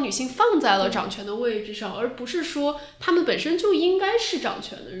多少女性放在了掌权的位置上，而不是说她们本身就应该是掌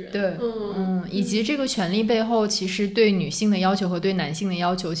权的人。对，以及这个权利背后其实对女性的要求和对男性的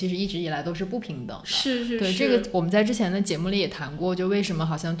要求其实一直以来都是不平等的。是，对，这个我们在之前的节目里也谈过，就为什么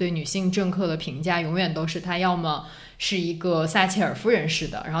好像对女性政客的评价永远都是她要么是一个撒切尔夫人式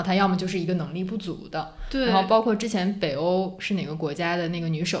的，然后她要么就是一个能力不足的。对，然后包括之前北欧是哪个国家的那个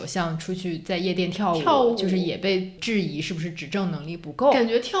女首相出去在夜店跳舞，就是也被质疑是不是执政能力不够。感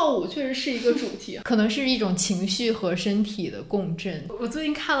觉跳舞确实是一个主题，可能是一种情绪和身体的共振。我最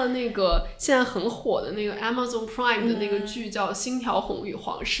近看了那个现在很火的那个 Amazon Prime 的那个剧叫《星条红与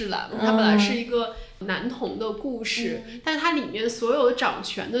黄世兰》，它本来是一个男童的故事，但是它里面所有的掌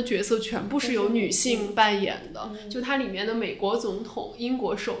权的角色全部是由女性扮演的，就它里面的美国总统、英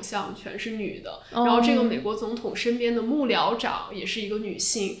国首相全是女的，然后这个美国总统身边的幕僚长也是一个女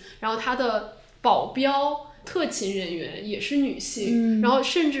性，然后他的保镖特勤人员也是女性，然后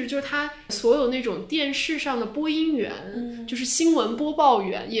甚至就是他所有那种电视上的播音员，就是新闻播报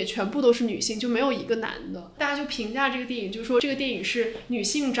员也全部都是女性，就没有一个男的。大家就评价这个电影，就说这个电影是女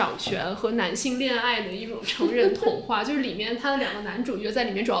性掌权和男性恋爱的一种成人童话，就是里面他的两个男主角在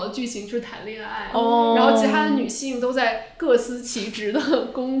里面主要的剧情就是谈恋爱，然后其他的女性都在各司其职的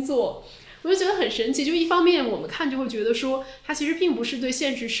工作。我就觉得很神奇，就一方面我们看就会觉得说它其实并不是对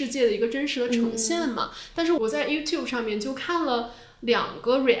现实世界的一个真实的呈现嘛，但是我在 YouTube 上面就看了2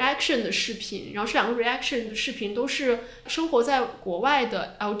个 reaction 的视频，然后这2个 reaction 的视频都是生活在国外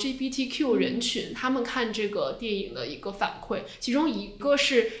的 LGBTQ 人群他们看这个电影的一个反馈，其中一个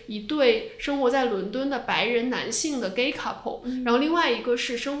是一对生活在伦敦的白人男性的 gay couple，然后另外一个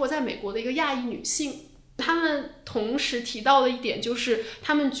是生活在美国的一个亚裔女性。他们同时提到的一点就是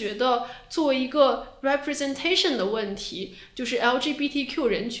他们觉得作为一个 representation 的问题，就是 LGBTQ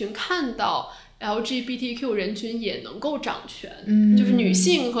人群看到 LGBTQ 人群也能够掌权，就是女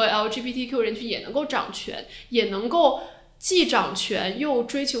性和 LGBTQ 人群也能够掌权，也能够既掌权又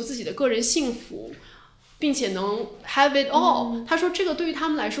追求自己的个人幸福，并且能 have it all。他说这个对于他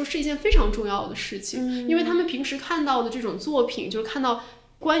们来说是一件非常重要的事情，因为他们平时看到的这种作品，就是看到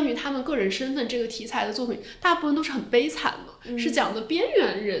关于他们个人身份这个题材的作品，大部分都是很悲惨的，是讲的边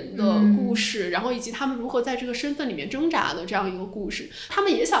缘人的故事，然后以及他们如何在这个身份里面挣扎的这样一个故事。他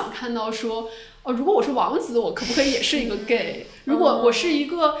们也想看到说如果我是王子，我可不可以也是一个 gay？ 如果我是一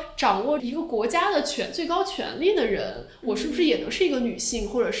个掌握一个国家的最高权力的人，我是不是也能是一个女性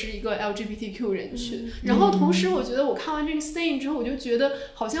或者是一个 LGBTQ 人群？然后同时我觉得我看完这个 stain 之后，我就觉得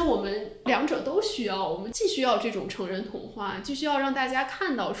好像我们两者都需要，我们既需要这种成人童话，既需要让大家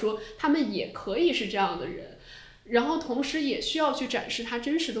看到说他们也可以是这样的人，然后同时也需要去展示他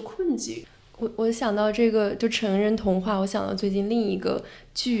真实的困境。我想到这个就成人童话，我想到最近另一个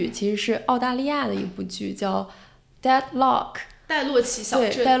剧，其实是澳大利亚的一部剧，叫 Deadlock。戴洛奇小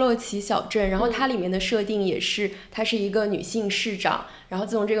镇，对，戴洛奇小镇。然后它里面的设定也是，它是一个女性市长，然后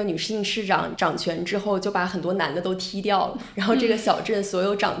自从这个女性市长掌权之后，就把很多男的都踢掉了，然后这个小镇所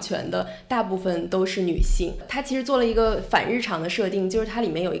有掌权的大部分都是女性。它其实做了一个反日常的设定，就是它里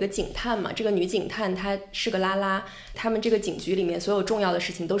面有一个警探嘛，这个女警探她是个拉拉，他们这个警局里面所有重要的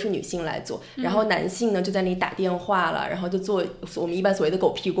事情都是女性来做，然后男性呢就在那里打电话了，然后就做我们一般所谓的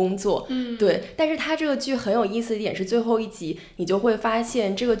狗屁工作。对。但是它这个剧很有意思的一点是，最后一集你就会发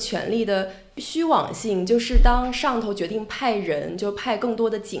现这个权力的虚妄性，就是当上头决定派人，就派更多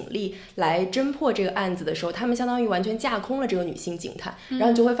的警力来侦破这个案子的时候，他们相当于完全架空了这个女性警探，然后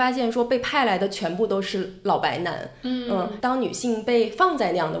你就会发现说被派来的全部都是老白男。当女性被放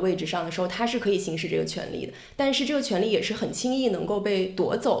在那样的位置上的时候，她是可以行使这个权利的，但是这个权利也是很轻易能够被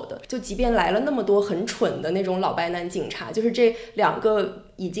夺走的。就即便来了那么多很蠢的那种老白男警察，就是这两个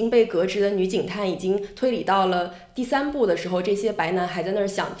已经被革职的女警探已经推理到了第3部的时候，这些白男还在那儿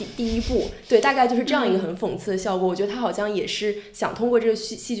想第1部。对，大概就是这样一个很讽刺的效果。我觉得他好像也是想通过这个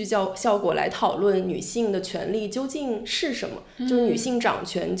戏剧效果来讨论女性的权利究竟是什么，就是女性掌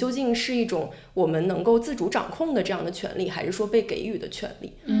权究竟是一种我们能够自主掌控的这样的权利，还是说被给予的权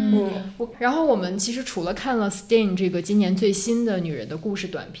利。然后我们其实除了看了 Stain 这个今年最新的女人的故事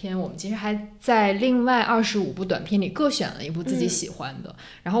短片，我们其实还在另外25部短片里各选了一部自己喜欢的。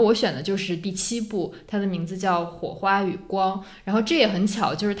然后我选的就是第7部，它的名字叫《火花与光》。然后这也很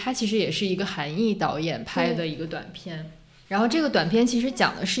巧，就是它其实也是一个韩裔导演拍的一个短片。然后这个短片其实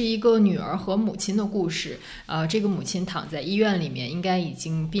讲的是一个女儿和母亲的故事。这个母亲躺在医院里面，应该已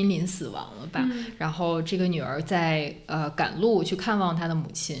经濒临死亡了吧。然后这个女儿在赶路去看望她的母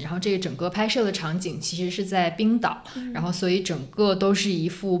亲。然后这个整个拍摄的场景其实是在冰岛，然后所以整个都是一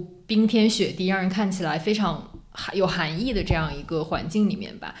副冰天雪地，让人看起来非常有含义的这样一个环境里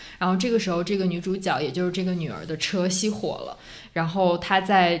面吧。然后这个时候这个女主角也就是这个女儿的车熄火了，然后她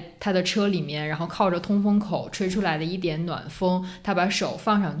在她的车里面，然后靠着通风口吹出来的一点暖风，她把手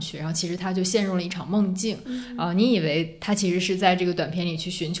放上去，然后其实她就陷入了一场梦境。你以为她其实是在这个短片里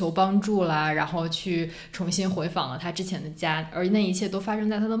去寻求帮助啦，然后去重新回访了她之前的家，而那一切都发生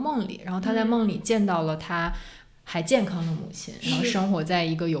在她的梦里。然后她在梦里见到了她还健康的母亲，然后生活在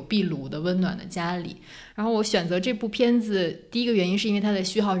一个有壁炉的温暖的家里。然后我选择这部片子第一个原因是因为它的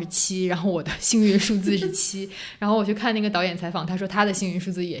序号是7，然后我的幸运数字是7。然后我去看那个导演采访，他说他的幸运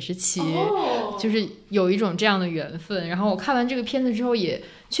数字也是7，就是有一种这样的缘分。然后我看完这个片子之后也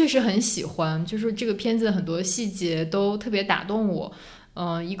确实很喜欢，就是这个片子很多细节都特别打动我。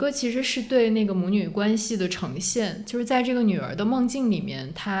一个其实是对那个母女关系的呈现，就是在这个女儿的梦境里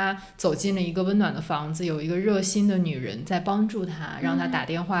面，她走进了一个温暖的房子，有一个热心的女人在帮助她，让她打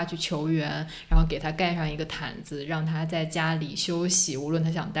电话去求援，然后给她盖上一个毯子，让她在家里休息，无论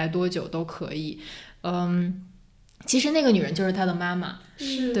她想待多久都可以。其实那个女人就是她的妈妈。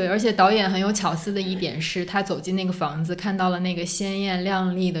对，而且导演很有巧思的一点是，他走进那个房子，看到了那个鲜艳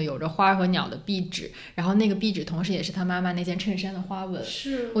亮丽的有着花和鸟的壁纸，然后那个壁纸同时也是他妈妈那件衬衫的花纹。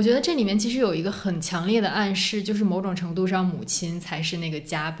我觉得这里面其实有一个很强烈的暗示，就是某种程度上母亲才是那个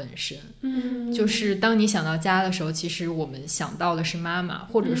家本身。就是当你想到家的时候，其实我们想到的是妈妈，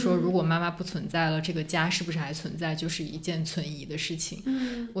或者说如果妈妈不存在了，这个家是不是还存在，就是一件存疑的事情。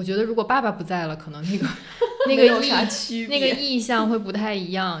我觉得如果爸爸不在了，可能那个有啥区别，那个意象会不太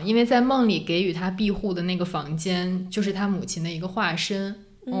一样，因为在梦里给予他庇护的那个房间就是他母亲的一个化身。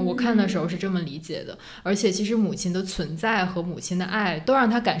我看的时候是这么理解的。而且其实母亲的存在和母亲的爱都让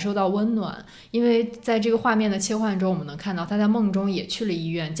他感受到温暖，因为在这个画面的切换中，我们能看到他在梦中也去了医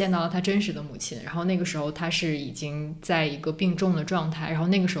院，见到了他真实的母亲，然后那个时候他是已经在一个病重的状态，然后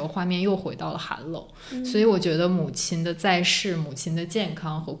那个时候画面又回到了寒冷。所以我觉得母亲的在世，母亲的健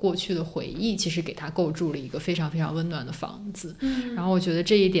康和过去的回忆，其实给他构筑了一个非常非常温暖的房子。然后我觉得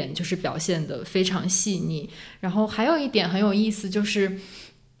这一点就是表现得非常细腻。然后还有一点很有意思，就是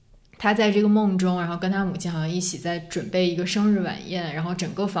他在这个梦中，然后跟他母亲好像一起在准备一个生日晚宴，然后整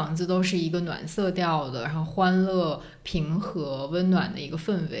个房子都是一个暖色调的，然后欢乐平和温暖的一个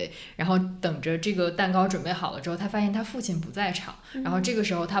氛围。然后等着这个蛋糕准备好了之后，他发现他父亲不在场，然后这个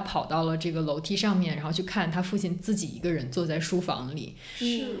时候他跑到了这个楼梯上面，然后去看他父亲自己一个人坐在书房里。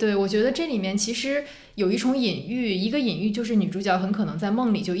对，我觉得这里面其实有一重隐喻，一个隐喻就是女主角很可能在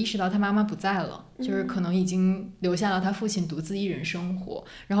梦里就意识到她妈妈不在了，就是可能已经留下了她父亲独自一人生活。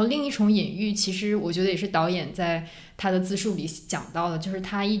然后另一重隐喻，其实我觉得也是导演在他的自述里讲到的，就是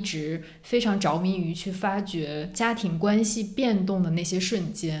他一直非常着迷于去发掘家庭关系变动的那些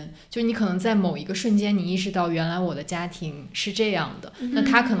瞬间。就你可能在某一个瞬间你意识到原来我的家庭是这样的，那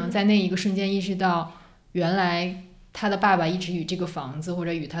他可能在那一个瞬间意识到原来他的爸爸一直与这个房子或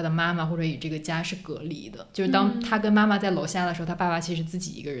者与他的妈妈或者与这个家是隔离的，就是当他跟妈妈在楼下的时候，他爸爸其实自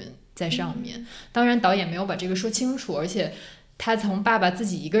己一个人在上面。当然导演没有把这个说清楚，而且他从爸爸自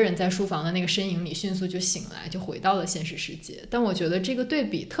己一个人在书房的那个身影里迅速就醒来，就回到了现实世界。但我觉得这个对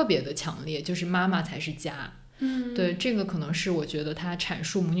比特别的强烈，就是妈妈才是家。对，这个可能是我觉得他阐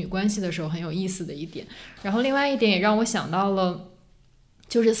述母女关系的时候很有意思的一点。然后另外一点也让我想到了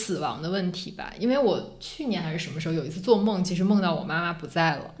就是死亡的问题吧，因为我去年还是什么时候有一次做梦，其实梦到我妈妈不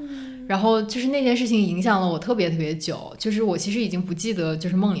在了，然后就是那件事情影响了我特别特别久，就是我其实已经不记得就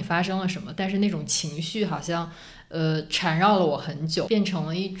是梦里发生了什么，但是那种情绪好像缠绕了我很久，变成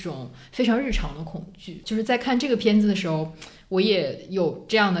了一种非常日常的恐惧。就是在看这个片子的时候我也有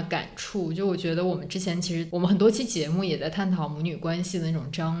这样的感触，就我觉得我们之前其实我们很多期节目也在探讨母女关系的那种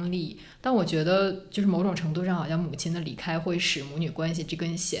张力，但我觉得就是某种程度上好像母亲的离开会使母女关系这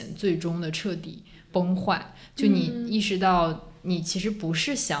根弦最终的彻底崩坏，就你意识到你其实不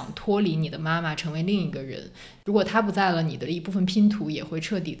是想脱离你的妈妈成为另一个人，如果她不在了，你的一部分拼图也会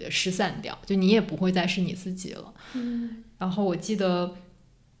彻底的失散掉，就你也不会再是你自己了。然后我记得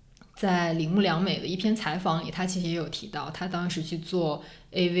在铃木良美的一篇采访里，她其实也有提到她当时去做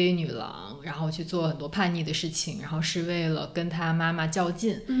AV 女郎，然后去做很多叛逆的事情，然后是为了跟她妈妈较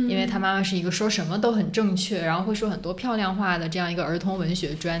劲，因为她妈妈是一个说什么都很正确，然后会说很多漂亮话的这样一个儿童文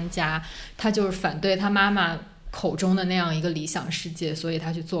学专家，她就是反对她妈妈口中的那样一个理想世界，所以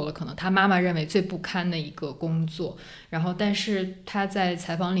他去做了可能他妈妈认为最不堪的一个工作。然后但是他在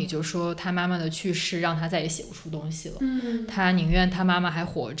采访里就说他妈妈的去世让他再也写不出东西了，他宁愿他妈妈还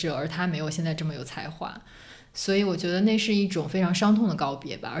活着，而他没有现在这么有才华。所以我觉得那是一种非常伤痛的告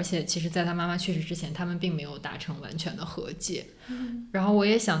别吧，而且其实在他妈妈去世之前他们并没有达成完全的和解。然后我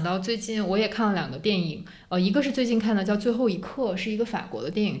也想到最近我也看了2个电影，一个是最近看的叫《最后一刻》，是一个法国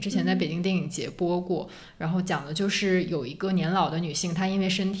的电影，之前在北京电影节播过，然后讲的就是有一个年老的女性，她因为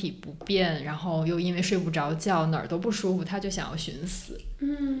身体不便，然后又因为睡不着觉，哪儿都不舒服，她就想要寻死。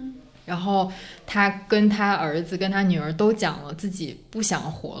然后她跟她儿子跟她女儿都讲了自己不想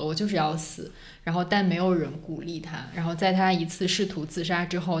活了，我就是要死，然后但没有人鼓励她。然后在她一次试图自杀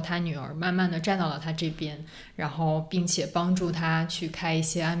之后，她女儿慢慢的站到了她这边，然后并且帮助她去开一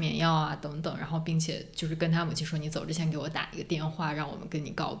些安眠药啊等等，然后并且就是跟她母亲说你走之前给我打一个电话让我们跟你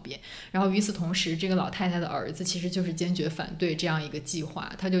告别。然后与此同时这个老太太的儿子其实就是坚决反对这样一个计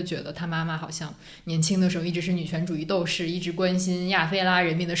划，他就觉得他妈妈好像年轻的时候一直是女权主义斗士，一直关心亚非拉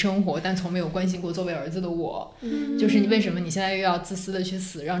人民的生活，但从没有关心过作为儿子的我，就是你为什么你现在又要自私的去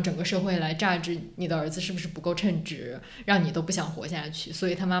死，让整个社会来榨汁你的儿子是不是不够称职，让你都不想活下去。所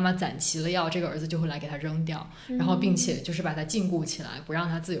以他妈妈攒齐了药，这个儿子就会来给他扔掉，然后并且就是把他禁锢起来，不让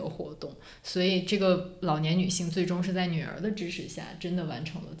他自由活动。所以这个老年女性最终是在女儿的支持下真的完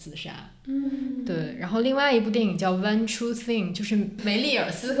成了自杀。对。然后另外一部电影叫 One True Thing， 就是梅丽尔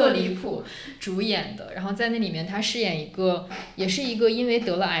·斯特里普主演的，然后在那里面她饰演一个也是一个因为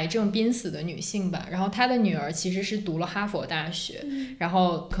得了癌症濒死的女性吧，然后她的女儿其实是读了哈佛大学，然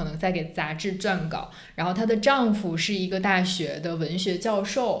后可能在给杂志撰稿，然后她的丈夫是一个大学的文学教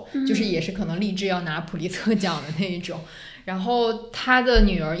授，就是也是可能立志要拿普利策奖的那一种。然后她的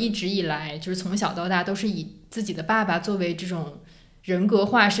女儿一直以来就是从小到大都是以自己的爸爸作为这种人格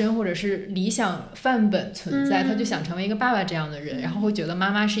化身或者是理想范本存在，他就想成为一个爸爸这样的人，然后会觉得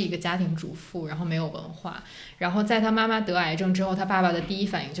妈妈是一个家庭主妇，然后没有文化。然后在他妈妈得癌症之后，他爸爸的第一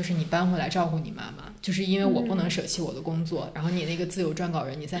反应就是你搬回来照顾你妈妈，就是因为我不能舍弃我的工作，然后你那个自由撰稿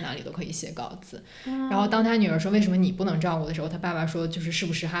人你在哪里都可以写稿子。然后当他女儿说为什么你不能照顾的时候，他爸爸说就是是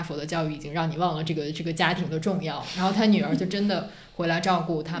不是哈佛的教育已经让你忘了这个家庭的重要。然后他女儿就真的回来照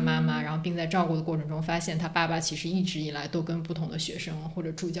顾他妈妈，然后并在照顾的过程中发现他爸爸其实一直以来都跟不同的学生或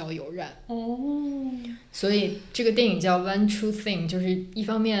者助教有染。所以这个电影叫 One True Thing， 就是一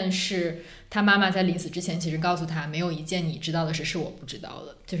方面是他妈妈在临死之前其实告诉他没有一件你知道的事是我不知道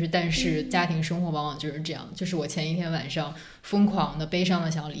的，就是但是家庭生活往往就是这样，就是我前一天晚上疯狂的悲伤的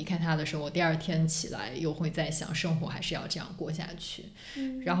想要离开他的时候，我第二天起来又会在想生活还是要这样过下去。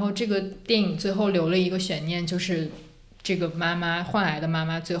然后这个电影最后留了一个悬念，就是这个妈妈患癌的妈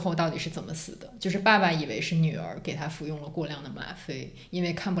妈最后到底是怎么死的，就是爸爸以为是女儿给他服用了过量的吗啡，因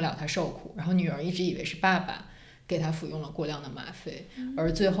为看不了他受苦，然后女儿一直以为是爸爸给他服用了过量的吗啡，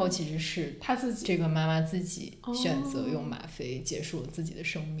而最后其实是他自己这个妈妈自己选择用吗啡结束了自己的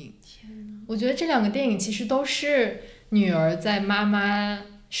生命。我觉得这2个电影其实都是女儿在妈妈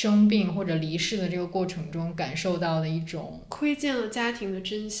生病或者离世的这个过程中感受到的一种窥见了家庭的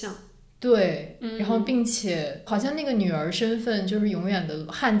真相。对，然后并且好像那个女儿身份就是永远的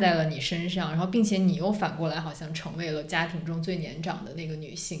焊在了你身上，然后并且你又反过来好像成为了家庭中最年长的那个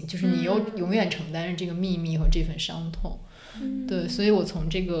女性，就是你又永远承担着这个秘密和这份伤痛。对，所以我从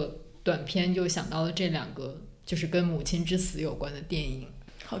这个短片就想到了这2个就是跟母亲之死有关的电影。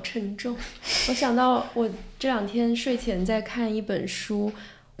好沉重。我想到我这2天睡前在看一本书，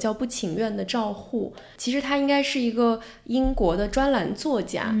叫《不情愿的照护》，其实他应该是一个英国的专栏作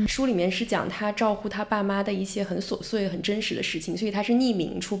家，书里面是讲他照顾他爸妈的一些很琐碎很真实的事情，所以他是匿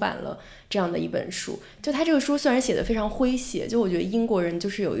名出版了这样的一本书。就他这个书虽然写得非常诙谐，就我觉得英国人就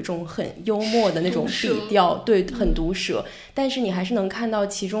是有一种很幽默的那种笔调，对，很毒舌，但是你还是能看到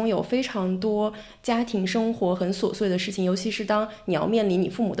其中有非常多家庭生活很琐碎的事情，尤其是当你要面临你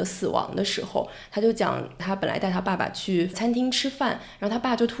父母的死亡的时候。他就讲他本来带他爸爸去餐厅吃饭，然后他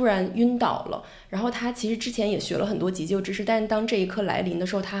爸就突然晕倒了，然后他其实之前也学了很多急救知识，但是当这一刻来临的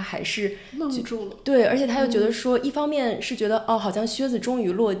时候他还是愣住了。对，而且他又觉得说一方面是觉得好像靴子终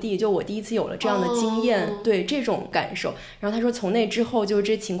于落地，就我第一次有了这样的经验，对，这种感受。然后他说从那之后就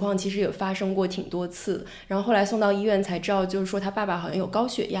这情况其实也发生过挺多次，然后后来送到医院才知道，就是说他爸爸好像有高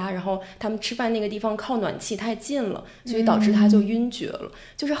血压，然后他们吃饭那个地方靠暖气太近了，所以导致他就晕厥了。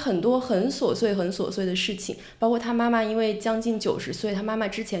就是很多很琐碎很琐碎的事情，包括他妈妈因为将近90岁，他妈妈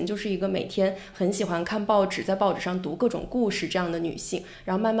之前就是一个每天很喜欢看报纸，在报纸上读各种故事这样的女性，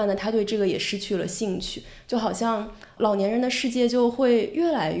然后慢慢的他对这个也失去了兴趣，就好像老年人的世界就会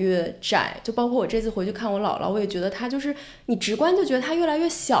越来越窄。就包括我这次回去看我姥姥，我也觉得她就是你直观就觉得她越来越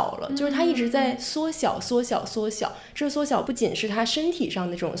小了，就是她一直在缩小缩小缩小。这缩小不仅是她身体上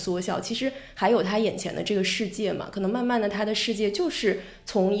的这种缩小，其实还有她眼前的这个世界嘛，可能慢慢的她的世界就是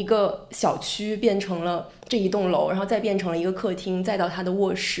从一个小区变成了这一栋楼，然后再变成了一个客厅，再到她的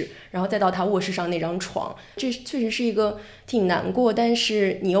卧室，然后再到她卧室上那张床。这确实是一个挺难过，但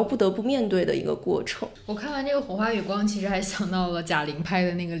是你又不得不面对的一个过程。我看完这个《火花与光》，其实还想到了贾玲拍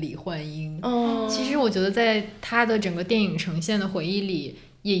的那个李焕英。其实我觉得在她的整个电影呈现的回忆里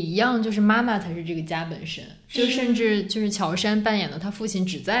也一样，就是妈妈才是这个家本身。就甚至就是乔杉扮演的他父亲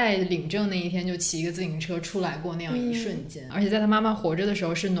只在领证那一天就骑一个自行车出来过那样一瞬间，而且在他妈妈活着的时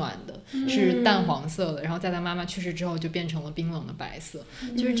候是暖的，是淡黄色的，然后在他妈妈去世之后就变成了冰冷的白色。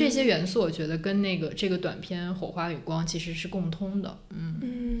就是这些元素我觉得跟这个短片《火花与光》其实是共通的。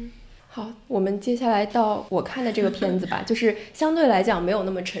好，我们接下来到我看的这个片子吧，就是相对来讲没有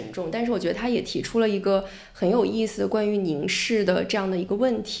那么沉重，但是我觉得它也提出了一个很有意思的关于凝视的这样的一个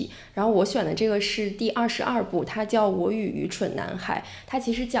问题。然后我选的这个是第22部，它叫《我与愚蠢男孩》。它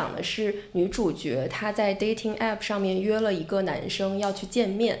其实讲的是女主角她在 dating app 上面约了一个男生要去见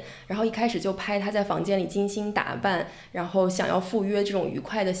面，然后一开始就拍她在房间里精心打扮，然后想要赴约这种愉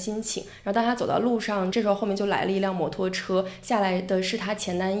快的心情。然后当她走到路上，这时候后面就来了一辆摩托车，下来的是她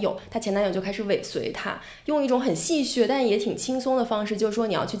前男友，她前男友就开始尾随她，用一种很戏谑但也挺轻松的方式，就是说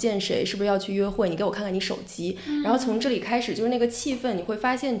你要去见谁，是不是要去约会，你给我看看你手机。然后从这里开始就是那个气氛你会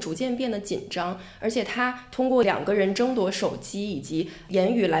发现逐渐变得紧张，而且他通过2个人争夺手机以及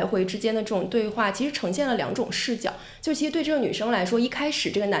言语来回之间的这种对话，其实呈现了2种视角。就其实对这个女生来说，一开始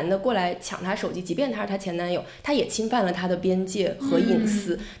这个男的过来抢她手机，即便他是她前男友，他也侵犯了她的边界和隐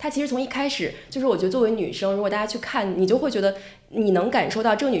私。他其实从一开始就是我觉得作为女生，如果大家去看，你就会觉得你能感受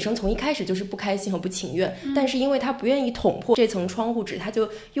到这个女生从一开始就是不开心和不情愿，但是因为她不愿意捅破这层窗户纸，她就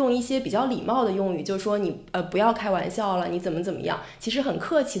用一些比较礼貌的用语，就是说你不要开玩笑了，你怎么样，其实很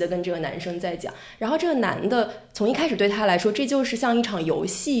客气的跟这个男生在讲。然后这个男的从一开始对他来说，这就是像一场游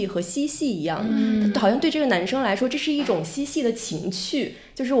戏和嬉戏一样的，好像对这个男生来说这是一种嬉戏的情趣，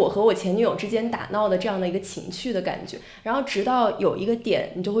就是我和我前女友之间打闹的这样的一个情趣的感觉。然后直到有一个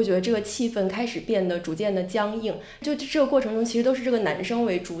点，你就会觉得这个气氛开始变得逐渐的僵硬，就这个过程中其实都是这个男生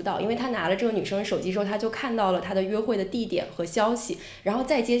为主导，因为他拿了这个女生的手机之后，他就看到了他的约会的地点和消息，然后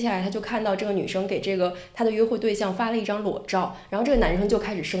再接下来他就看到这个女生给这个他的约会对象发了一张裸照，然后这个男生就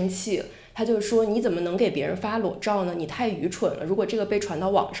开始生气了，他就说你怎么能给别人发裸照呢？你太愚蠢了，如果这个被传到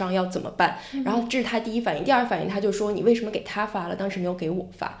网上要怎么办？然后这是他第一反应。第二反应他就说你为什么给他发了，当时没有给我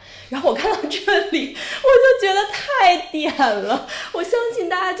发？然后我看到这里我就觉得太点了，我相信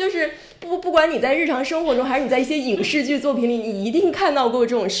大家就是不管你在日常生活中还是你在一些影视剧作品里，你一定看到过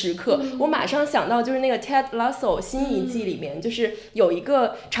这种时刻。我马上想到就是那个 Ted Lasso 新一季里面，就是有一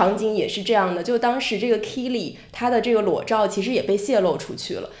个场景也是这样的，就当时这个 Kelly 他的这个裸照其实也被泄露出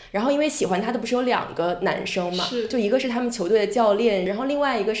去了，然后因为喜欢他的不是有2个男生嘛，就一个是他们球队的教练，然后另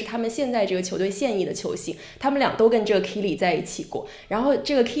外一个是他们现在这个球队现役的球星，他们俩都跟这个 Kelly 在一起过，然后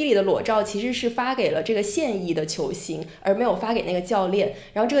这个 Kelly 的裸照其实是发给了这个现役的球星，而没有发给那个教练。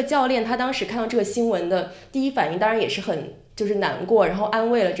然后这个教练他当时看到这个新闻的第一反应当然也是很就是难过，然后安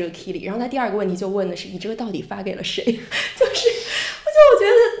慰了这个 Kili， 然后他第二个问题就问的是你这个到底发给了谁？就是我觉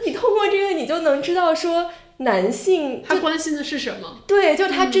得你通过这个你就能知道说男性他关心的是什么？对，就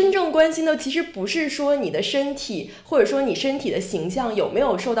他真正关心的其实不是说你的身体，或者说你身体的形象有没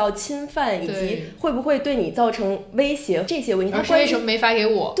有受到侵犯，以及会不会对你造成威胁这些问题。而是为什么没发给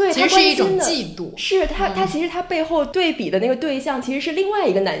我？对，其实是一种嫉妒。是他其实他背后对比的那个对象其实是另外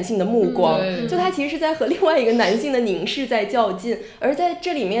一个男性的目光，就他其实是在和另外一个男性的凝视在较劲，而在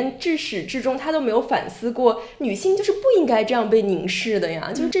这里面至始至终他都没有反思过女性就是不应该这样被凝视的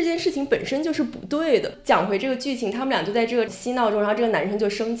呀，就是这件事情本身就是不对的。讲回这个剧情，他们俩就在这个嬉闹中，然后这个男生就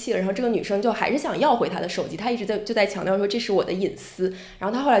生气了，然后这个女生就还是想要回他的手机，他一直就在强调说这是我的隐私，然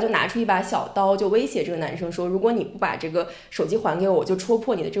后他后来就拿出一把小刀就威胁这个男生说如果你不把这个手机还给我，我就戳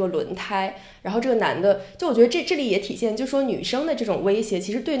破你的这个轮胎。然后这个男的就我觉得这里也体现就说女生的这种威胁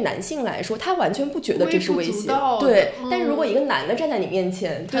其实对男性来说他完全不觉得这是威胁，对，但是如果一个男的站在你面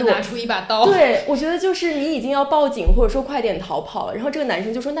前，他拿出一把刀，对，我觉得就是你已经要报警或者说快点逃跑了，然后这个男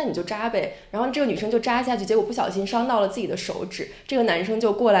生就说那你就扎呗，然后这个女生就扎下去，结果不小心伤到了自己的手指，这个男生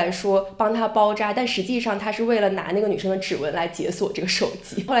就过来说帮他包扎，但实际上他是为了拿那个女生的指纹来解锁这个手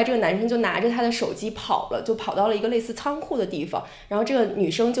机。后来这个男生就拿着他的手机跑了，就跑到了一个类似仓库的地方，然后这个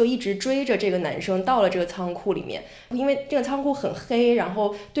女生就一直追着这个男生到了这个仓库里面，因为这个仓库很黑，然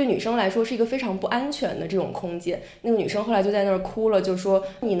后对女生来说是一个非常不安全的这种空间。那个女生后来就在那儿哭了，就说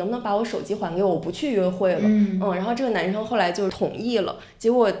你能不能把我手机还给我，我不去约会了。然后这个男生后来就同意了，结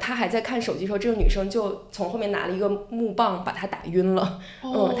果他还在看手机的时候，这个女生就从后面拿了一个木棒把他打晕了。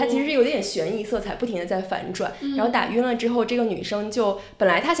他其实是有点悬疑色彩，不停的在反转，然后打晕了之后，这个女生就本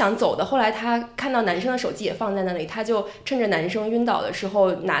来她想走的，后来她看到男生的手机也放在那里，她就趁着男生晕倒的时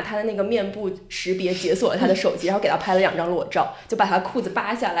候拿他的那个面部识别解锁了他的手机，然后给他拍了2张裸照，就把他裤子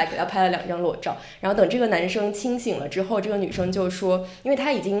扒下来给他拍了2张裸照。然后等这个男生清醒了之后，这个女生就说因为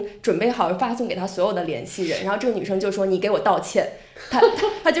他已经准备好发送给他所有的联系人，然后这个女生就说你给我道歉，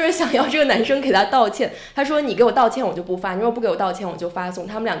他就是想要这个男生给他道歉，他说你给我道歉我就不发，你如果不给我道歉我就发送。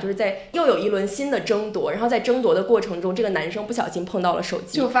他们俩就是在又有一轮新的争夺，然后在争夺的过程中，这个男生不小心碰到了手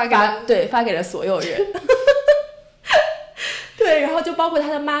机，就发给了所有人对，然后就包括他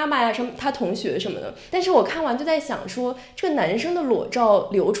的妈妈呀，什么他同学什么的。但是我看完就在想说，这个男生的裸照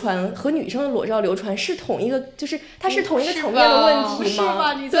流传和女生的裸照流传是同一个，就是它是同一个层面的问题吗？是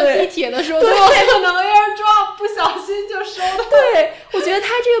吧？你在地铁的时候都有可能 AirDrop 不小心就收到。对，我觉得他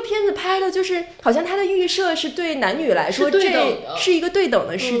这个片子拍的就是好像他的预设是对男女来说这是一个对等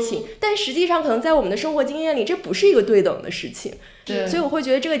的事情，但实际上可能在我们的生活经验里这不是一个对等的事情。对，所以我会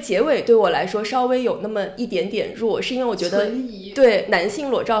觉得这个结尾对我来说稍微有那么一点点弱，是因为我觉得对男性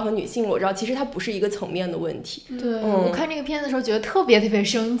裸照和女性裸照其实它不是一个层面的问题。对，我看这个片子的时候觉得特别特别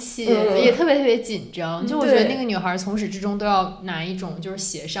生气，也特别特别紧张，就我觉得那个女孩从始至终都要拿一种就是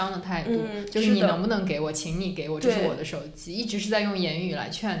协商的态度，就是你能不能给我，请你给我，这是我的手机，一直是在用言语来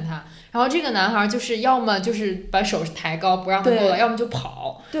劝他。然后这个男孩就是要么就是把手抬高不让他过来，要么就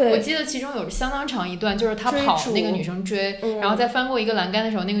跑。对，我记得其中有相当长一段就是他跑那个女生追，然后在翻过一个栏杆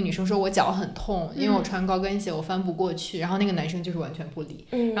的时候，那个女生说我脚很痛，因为我穿高跟鞋我翻不过去，然后那个男生就是完全不理。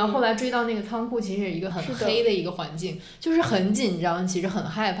然后后来追到那个仓库，其实是一个很黑的一个环境，就是很紧张，其实很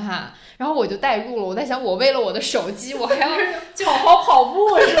害怕。然后我就代入了，我在想我为了我的手机我还要好好跑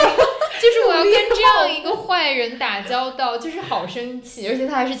步是吧？就是我要跟这样一个坏人打交道，就是好生气，而且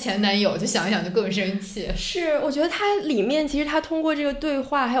他还是前男友，就想一想就更生气。是，我觉得他里面其实他通过这个对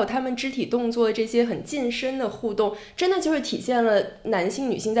话还有他们肢体动作的这些很近身的互动，真的就是体现了男性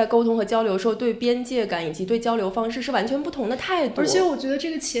女性在沟通和交流的时候对边界感以及对交流方式是完全不同的态度。而且我觉得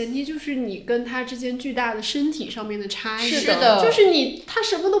这个前提就是你跟他之间巨大的身体上面的差异。是的，就是他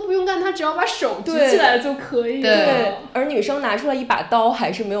什么都不用干，他只要把手举起来就可以了。对，而女生拿出来一把刀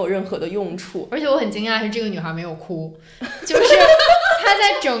还是没有任何的用处。而且我很惊讶的是这个女孩没有哭，就是她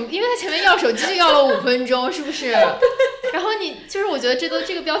在因为她前面要手机就要了5分钟，是不是？然后就是我觉得这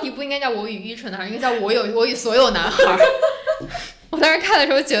个标题不应该叫我与愚蠢男孩，应该叫我与所有男孩。我当时看的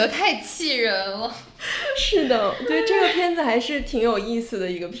时候觉得太气人了。是的，我觉得这个片子还是挺有意思的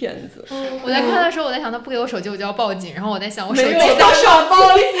一个片子。我在看的时候我在想他不给我手机我就要报警，然后我在想我手机到手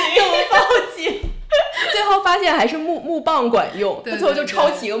报警怎么报警最后发现还是木棒管用，最后就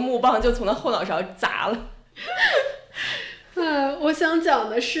抄起一个木棒就从他后脑勺砸了。我想讲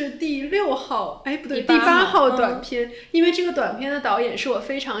的是第6号，不对，第8号短片，因为这个短片的导演是我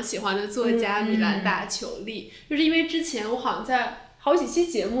非常喜欢的作家米兰达·裘丽，就是因为之前我好像在好几期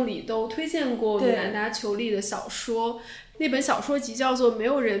节目里都推荐过米兰达·裘丽的小说。那本小说集叫做《没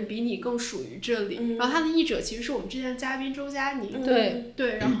有人比你更属于这里》，然后它的译者其实是我们之前的嘉宾周佳宁。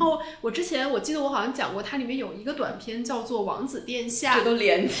对，然后我记得我好像讲过，它里面有一个短片叫做《王子殿下》，这都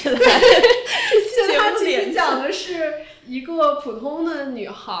连起来了。它其实讲的是一个普通的女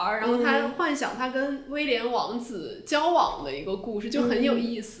孩，然后她幻想她跟威廉王子交往的一个故事，就很有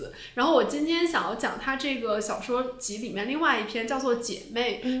意思。然后我今天想要讲她这个小说集里面另外一篇叫做《姐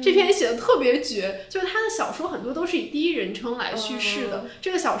妹》，这篇也写的特别绝，就是她的小说很多都是以第一人称来叙事的。这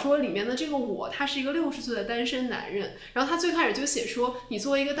个小说里面的这个我，他是一个60岁的单身男人，然后他最开始就写说，你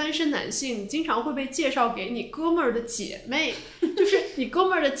作为一个单身男性，你经常会被介绍给你哥们儿的姐妹，就是你哥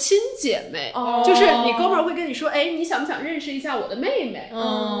们儿的亲姐妹，就是你哥们儿会跟你说，哎，你想不想认识一下我的妹妹？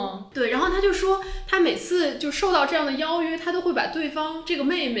对，然后他就说，他每次就受到这样的邀约，他都会把对方这个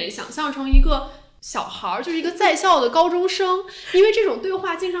妹妹想象成一个小孩，就是一个在校的高中生，因为这种对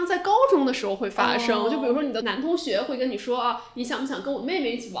话经常在高中的时候会发生。就比如说你的男同学会跟你说啊，你想不想跟我妹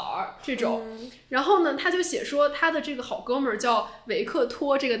妹一起玩这种。然后呢，他就写说他的这个好哥们儿叫维克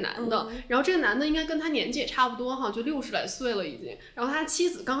托，这个男的，然后这个男的应该跟他年纪也差不多哈，就60来岁了已经。然后他妻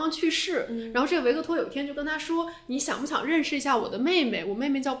子刚刚去世，然后这个维克托有一天就跟他说，你想不想认识一下我的妹妹？我妹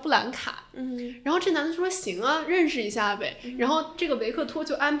妹叫布兰卡。然后这男的说行啊，认识一下呗。然后这个维克托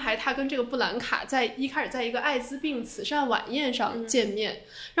就安排他跟这个布兰卡一开始在一个艾滋病慈善晚宴上见面，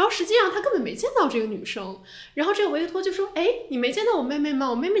然后实际上他根本没见到这个女生。然后这个维克托就说，哎，你没见到我妹妹吗？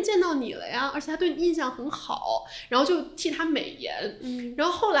我妹妹见到你了呀，而且她对你印象很好，然后就替她美言。然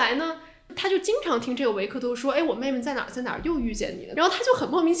后后来呢，他就经常听这个维克托说，哎，我妹妹在哪儿又遇见你了。然后他就很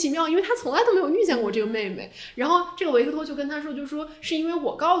莫名其妙，因为他从来都没有遇见过这个妹妹。然后这个维克托就跟他说，就说是因为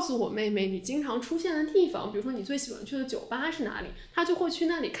我告诉我妹妹你经常出现的地方，比如说你最喜欢去的酒吧是哪里，他就会去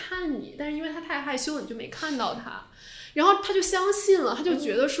那里看你，但是因为他太害羞了，你就没看到他。然后他就相信了，他就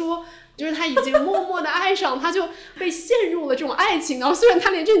觉得说，就是他已经默默的爱上，他就被陷入了这种爱情。然后虽然他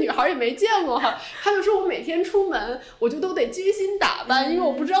连这女孩也没见过哈，他就说我每天出门我就都得精心打扮，因为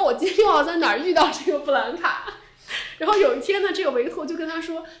我不知道我今天要在哪儿遇到这个布兰卡。然后有一天呢，这个维克托就跟他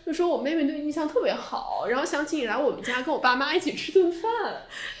说，就说我妹妹对你印象特别好，然后想请你来我们家跟我爸妈一起吃顿饭。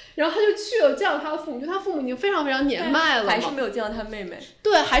然后他就去了见到他的父母，就他父母已经非常非常年迈了嘛，还是没有见到他妹妹。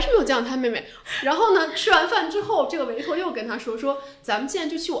对，还是没有见到他妹妹。然后呢，吃完饭之后，这个维托又跟他说，咱们现在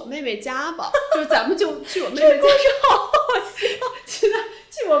就去我妹妹家吧，就是咱们就去我妹妹家，好好笑，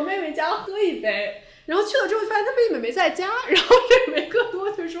去我妹妹家喝一杯。然后去了之后发现他妹妹没在家，然后这维克多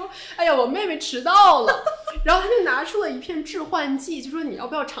就说，哎呀，我妹妹迟到了。然后他就拿出了一片致幻剂，就说你要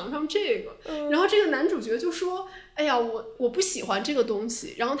不要尝尝这个。然后这个男主角就说，哎呀，我不喜欢这个东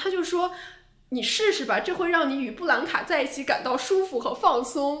西。然后他就说，你试试吧，这会让你与布兰卡在一起感到舒服和放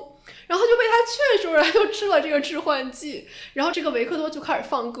松。然后就被他劝说，然后就吃了这个致幻剂。然后这个维克多就开始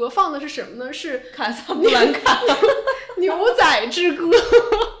放歌，放的是什么呢？是卡萨布兰卡牛仔之歌。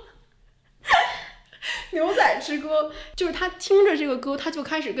牛仔之歌，就是他听着这个歌，他就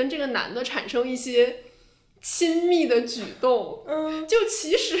开始跟这个男的产生一些亲密的举动。就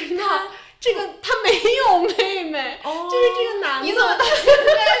其实呢，这个他没有妹妹，就是这个男的，你怎么到现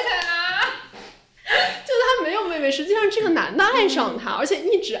在才拿？就他没有妹妹，实际上这个男的爱上他，而且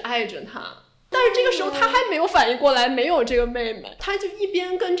一直爱着他。但是这个时候他还没有反应过来没有这个妹妹，他就一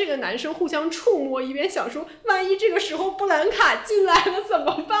边跟这个男生互相触摸，一边想说，万一这个时候布兰卡进来了怎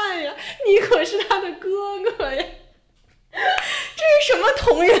么办呀？你可是他的哥哥呀。这是什么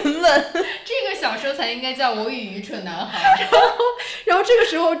同人文？这个小说才应该叫《我与愚蠢男孩》。然后这个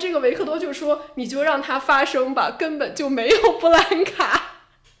时候这个维克多就说，你就让它发生吧，根本就没有布兰卡。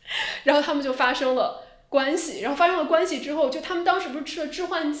然后他们就发生了关系，然后发生了关系之后，就他们当时不是吃了致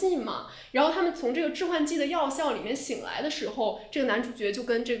幻剂嘛，然后他们从这个致幻剂的药效里面醒来的时候，这个男主角就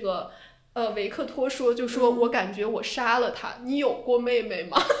跟这个维克托说，就说我感觉我杀了他，你有过妹妹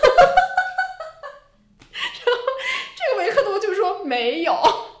吗？然后这个维克托就说没有。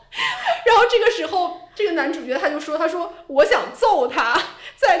然后这个时候这个男主角他说我想揍他，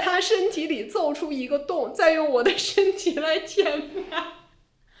在他身体里揍出一个洞，再用我的身体来填满。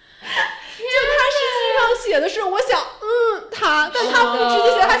就他实际上写的是我想他，但他不直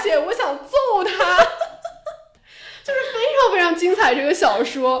接写，他写我想揍他。就是非常非常精彩这个小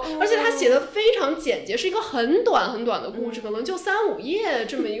说，而且他写的非常简洁，是一个很短很短的故事，可能就3-5页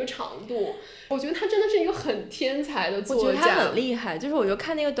这么一个长度。我觉得他真的是一个很天才的作家，我觉得他很厉害。就是我就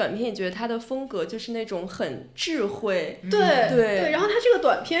看那个短片，也觉得他的风格就是那种很智慧。对。然后他这个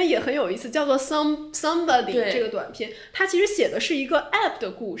短片也很有意思，叫做 Somebody 这个短片，他其实写的是一个 app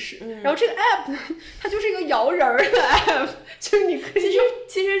的故事。然后这个 app 它就是一个摇人儿的 app， 就是你可以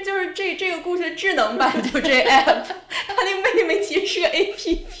其实就是这个故事的智能版就这 app， 他那个妹妹其实是个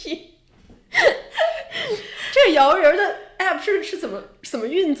app。这个摇人的 app 是怎么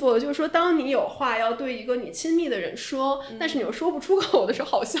运作的？就是说，当你有话要对一个你亲密的人说，但是你又说不出口的时候，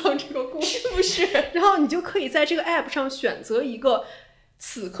好像这个故事是不是？然后你就可以在这个 app 上选择一个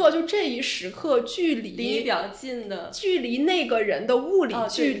此刻就这一时刻距离离你比较近的，距离那个人的物理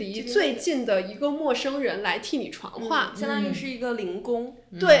距离最近的一个陌生人来替你传话，相当于是一个灵工。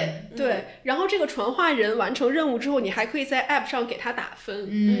对，然后这个传话人完成任务之后，你还可以在 app 上给他打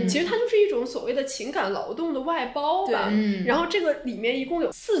分。其实它就是一种所谓的情感劳动的外包吧。然后这个里面一共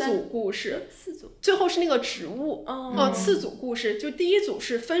有4组故事，4组，最后是那个植物。4组故事，就第一组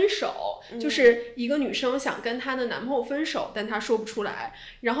是分手，就是一个女生想跟她的男朋友分手，但她说不出来。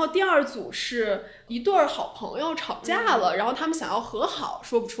然后第二组是一对好朋友吵架了，然后他们想要和好，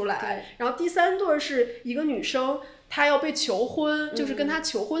说不出来。然后第3对是一个女生，她要被求婚，就是跟她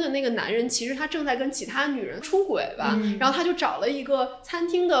求婚的那个男人，其实他正在跟其他女人出轨吧。然后他就找了一个餐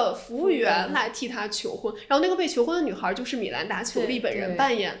厅的服务员来替他求婚，然后那个被求婚的女孩就是米兰达·裘丽本人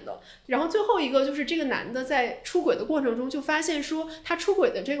扮演的。然后最后一个就是这个男的在出轨的过程中就发现说，他出轨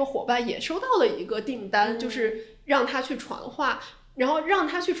的这个伙伴也收到了一个订单，就是让他去传话。然后让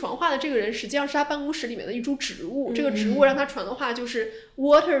他去传话的这个人实际上是他办公室里面的一株植物，这个植物让他传的话就是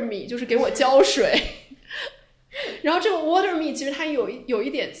water me， 就是给我浇水。然后这个 water me 其实它有一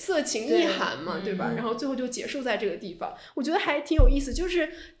点色情意涵嘛， 对吧？然后最后就结束在这个地方，我觉得还挺有意思。就是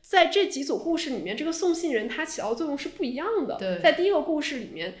在这几组故事里面，这个送信人他起到的作用是不一样的。在第一个故事里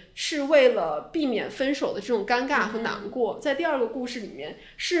面是为了避免分手的这种尴尬和难过，在第二个故事里面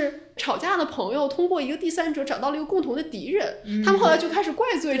是吵架的朋友通过一个第三者找到了一个共同的敌人，他们后来就开始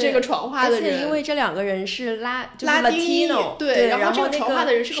怪罪这个传话的人，而且因为这2个人是拉丁裔，对，然后这个传话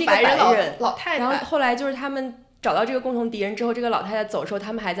的人是个白人老太太，然后后来就是他们找到这个共同敌人之后，这个老太太走的时候，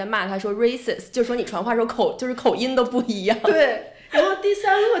他们还在骂他说 racist， 就说你传话时候口音都不一样。对，然后第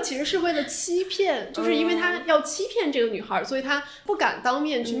3个其实是为了欺骗，就是因为他要欺骗这个女孩，所以他不敢当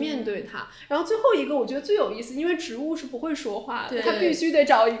面去面对她。然后最后一个我觉得最有意思，因为植物是不会说话的，他必须得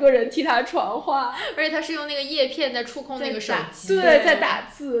找一个人替他传话，而且他是用那个叶片在触控那个手机，对，在打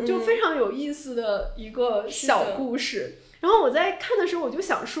字，就非常有意思的一个小故事。然后我在看的时候，我就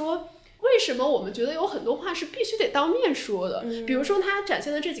想说，为什么我们觉得有很多话是必须得当面说的？比如说它展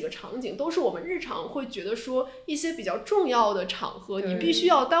现的这几个场景都是我们日常会觉得说一些比较重要的场合，你必须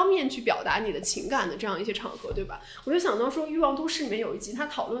要当面去表达你的情感的这样一些场合，对吧？我就想到说《欲望都市》里面有一集，他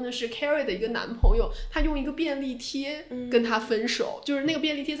讨论的是 Carrie 的一个男朋友，他用一个便利贴跟他分手，就是那个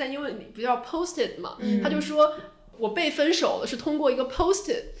便利贴在英文里不叫 post-it 嘛，他就说我被分手了是通过一个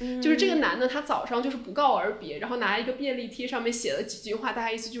post-it，就是这个男的他早上就是不告而别，然后拿一个便利贴上面写了几句话，大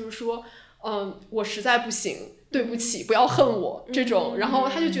概意思就是说我实在不行，对不起，不要恨我这种。然后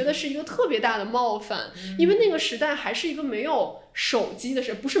他就觉得是一个特别大的冒犯，因为那个时代还是一个没有手机的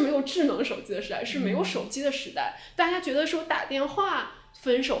时代，不是没有智能手机的时代，是没有手机的时代，大家觉得说打电话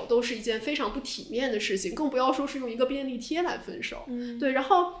分手都是一件非常不体面的事情，更不要说是用一个便利贴来分手。对，然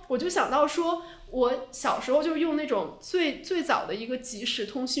后我就想到说，我小时候就用那种最早的一个即时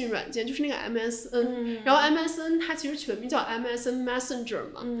通讯软件，就是那个 MSN，然后 MSN 它其实全名叫 MSN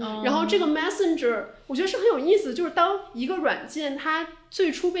Messenger 嘛，然后这个 Messenger 我觉得是很有意思，就是当一个软件它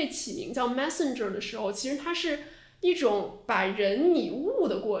最初被起名叫 Messenger 的时候，其实它是一种把人拟物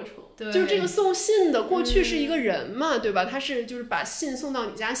的过程，就是这个送信的过去是一个人嘛，对吧？他是就是把信送到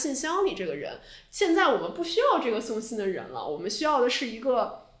你家信箱里这个人。现在我们不需要这个送信的人了，我们需要的是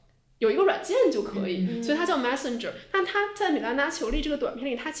有一个软件就可以，所以它叫 Messenger。但它在米兰达·裘丽这个短片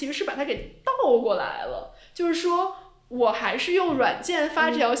里，它其实是把它给倒过来了，就是说我还是用软件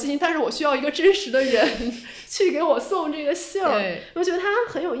发这条信息，但是我需要一个真实的人去给我送这个信儿。我觉得它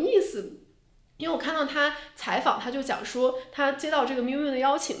很有意思。因为我看到他采访，他就讲说他接到这个 Miu Miu 的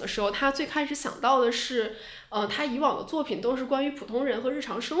邀请的时候，他最开始想到的是他以往的作品都是关于普通人和日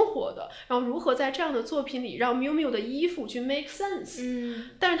常生活的，然后如何在这样的作品里让 Miu Miu 的衣服去 make sense。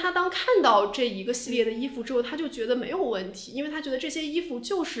但是他当看到这一个系列的衣服之后，他就觉得没有问题，因为他觉得这些衣服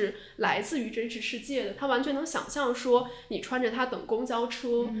就是来自于真实世界的，他完全能想象说你穿着它等公交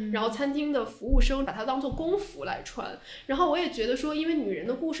车，然后餐厅的服务生把它当做工服来穿。然后我也觉得说，因为女人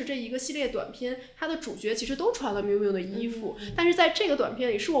的故事这一个系列短片，它的主角其实都穿了 Miu Miu 的衣服，但是在这个短片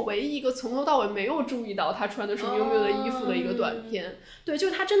里是我唯一一个从头到尾没有注意到他穿的是 Miu Miu 的衣服的一个短片。对，就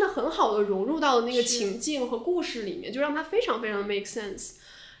是他真的很好的融入到了那个情境和故事里面，就让他非常非常 make sense。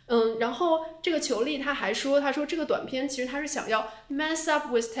然后这个裘丽他还说，他说这个短片其实他是想要 mess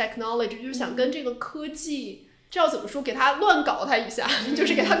up with technology， 就是想跟这个科技这要怎么说，给他乱搞他一下，就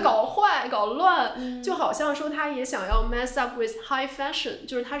是给他搞坏搞乱，就好像说他也想要 mess up with high fashion，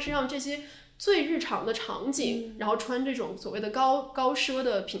 就是他是让这些最日常的场景，然后穿这种所谓的高奢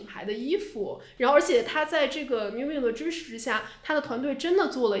的品牌的衣服，然后而且他在这个喵喵的支持之下，他的团队真的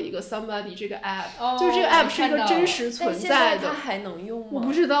做了一个 Somebody 这个 app，就是这个 app 是一个真实存在的。它还能用吗？我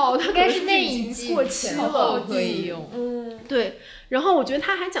不知道，它应该是那一季过期了，可以用。对。然后我觉得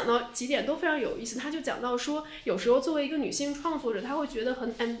他还讲到几点都非常有意思，他就讲到说，有时候作为一个女性创作者，他会觉得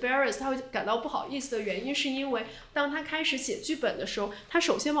很 embarrassed， 他会感到不好意思的原因是因为当他开始写剧本的时候，他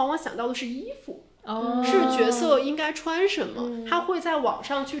首先往往想到的是衣服。是角色应该穿什么，他会在网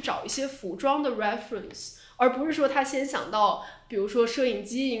上去找一些服装的 reference， 而不是说他先想到比如说摄影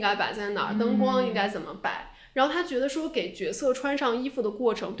机应该摆在哪儿，灯光应该怎么摆。然后他觉得说给角色穿上衣服的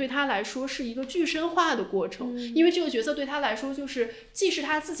过程对他来说是一个具身化的过程，因为这个角色对他来说就是既是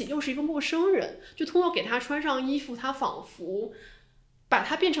他自己又是一个陌生人，就通过给他穿上衣服，他仿佛把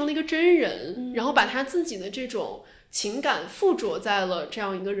他变成了一个真人，然后把他自己的这种情感附着在了这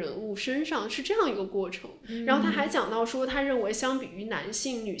样一个人物身上，是这样一个过程。然后他还讲到说，他认为相比于男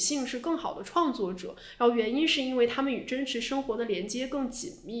性，女性是更好的创作者，然后原因是因为他们与真实生活的连接更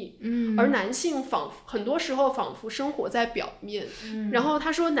紧密，而男性很多时候仿佛生活在表面。然后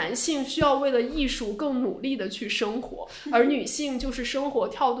他说，男性需要为了艺术更努力的去生活，而女性就是生活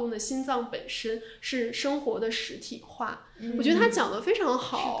跳动的心脏本身，是生活的实体化。我觉得他讲得非常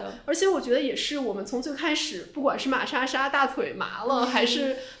好，而且我觉得也是我们从最开始，不管是马莎莎大腿麻了，还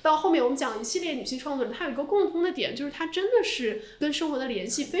是到后面我们讲一系列女性创作者，她有一个共通的点，就是她真的是跟生活的联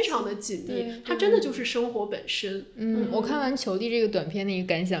系非常的紧密，她真的就是生活本身。我看完裘力这个短片的一个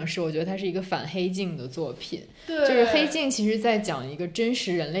感想是，我觉得它是一个反黑镜的作品。对，就是黑镜其实在讲一个真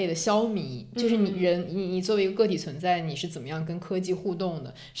实人类的消弭，就是你作为一个个体存在，你是怎么样跟科技互动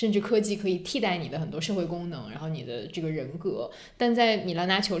的，甚至科技可以替代你的很多社会功能，然后你的这个人格。但在米兰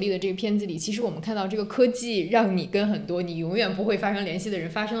达裘力的这个片子里，其实我们看到这个科技让你跟很多你永远不会发生联系的人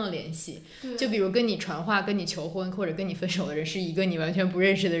发生了联系，就比如跟你传话、跟你求婚或者跟你分手的人是一个你完全不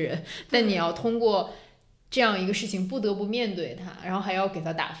认识的人，但你要通过这样一个事情不得不面对它，然后还要给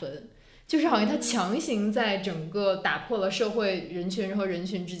他打分，就是好像他强行在整个打破了社会人群和人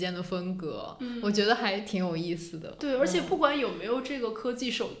群之间的分隔。我觉得还挺有意思的。对，而且不管有没有这个科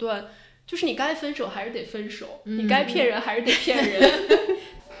技手段，就是你该分手还是得分手，你该骗人还是得骗人。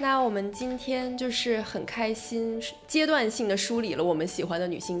那我们今天就是很开心，阶段性的梳理了我们喜欢的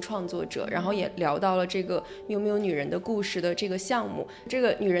女性创作者，然后也聊到了这个喵喵女人的故事的这个项目。这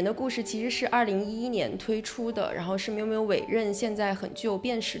个女人的故事其实是2011年推出的，然后是喵喵委任现在很具有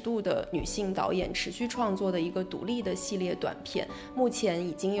辨识度的女性导演持续创作的一个独立的系列短片，目前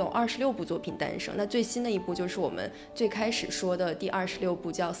已经有26部作品诞生。那最新的一部就是我们最开始说的第26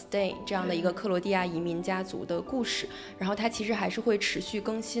部，叫 Stay， 这样的一个克罗地亚移民家族的故事，然后它其实还是会持续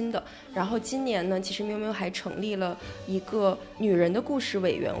更新的。然后今年呢，其实喵喵还成立了一个女人的故事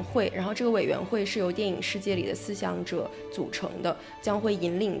委员会，然后这个委员会是由电影世界里的思想者组成的，将会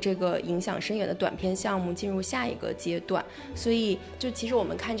引领这个影响深远的短片项目进入下一个阶段。所以就其实我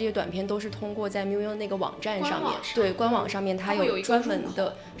们看这些短片都是通过在喵喵那个网站上面，对，官网上面它有专门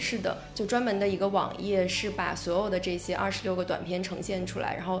的，是的，就专门的一个网页，是把所有的这些26个短片呈现出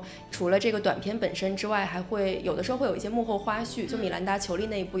来。然后除了这个短片本身之外，还会有的时候会有一些幕后花絮，就米兰达裘力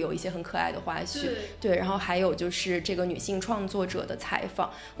那一部有一些很可爱的花絮，对，然后还有就是这个女性创作者的采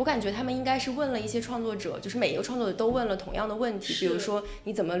访。我感觉他们应该是问了一些创作者，就是每一个创作者都问了同样的问题，比如说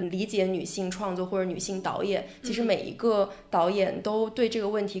你怎么理解女性创作或者女性导演，其实每一个导演都对这个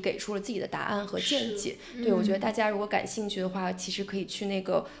问题给出了自己的答案和见解。对，我觉得大家如果感兴趣的话，其实可以去那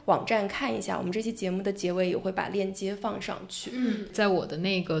个网站看一下，我们这期节目的结尾也会把链接放上去。在我的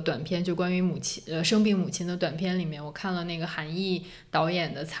那个短片，就关于生病母亲的短片里面，我看了那个韩毅导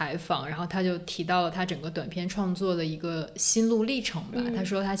演的采访，然后他就提到了他整个短片创作的一个心路历程吧。他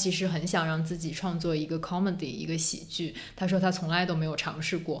说他其实很想让自己创作一个 comedy， 一个喜剧，他说他从来都没有尝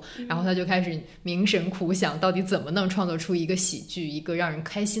试过，然后他就开始冥神苦想到底怎么能创作出一个喜剧，一个让人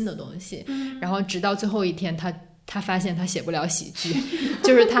开心的东西。然后直到最后一天他发现他写不了喜剧，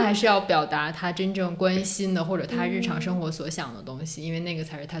就是他还是要表达他真正关心的或者他日常生活所想的东西，因为那个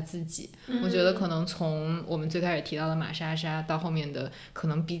才是他自己。我觉得可能从我们最开始提到的马莎莎，到后面的可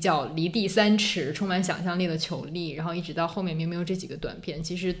能比较离地3尺充满想象力的裘力，然后一直到后面喵喵这几个短片，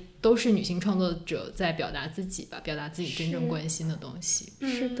其实都是女性创作者在表达自己吧，表达自己真正关心的东西。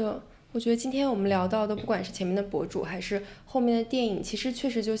是的，我觉得今天我们聊到的，不管是前面的博主还是后面的电影，其实确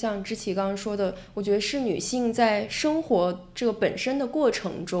实就像知琪刚刚说的，我觉得是女性在生活这个本身的过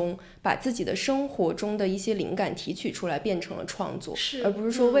程中，把自己的生活中的一些灵感提取出来变成了创作，而不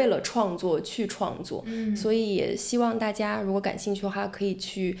是说为了创作去创作。所以也希望大家如果感兴趣的话，可以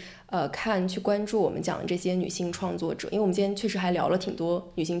去看去关注我们讲的这些女性创作者，因为我们今天确实还聊了挺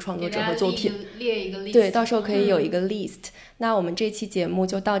多女性创作者和作品，列一个 list， 对，到时候可以有一个 list。那我们这期节目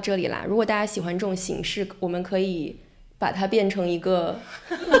就到这里啦。如果大家喜欢这种形式，我们可以把它变成一个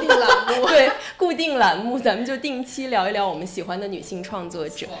固定栏目，对，固定栏目，咱们就定期聊一聊我们喜欢的女性创作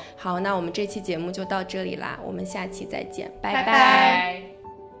者。好，那我们这期节目就到这里啦，我们下期再见，拜拜。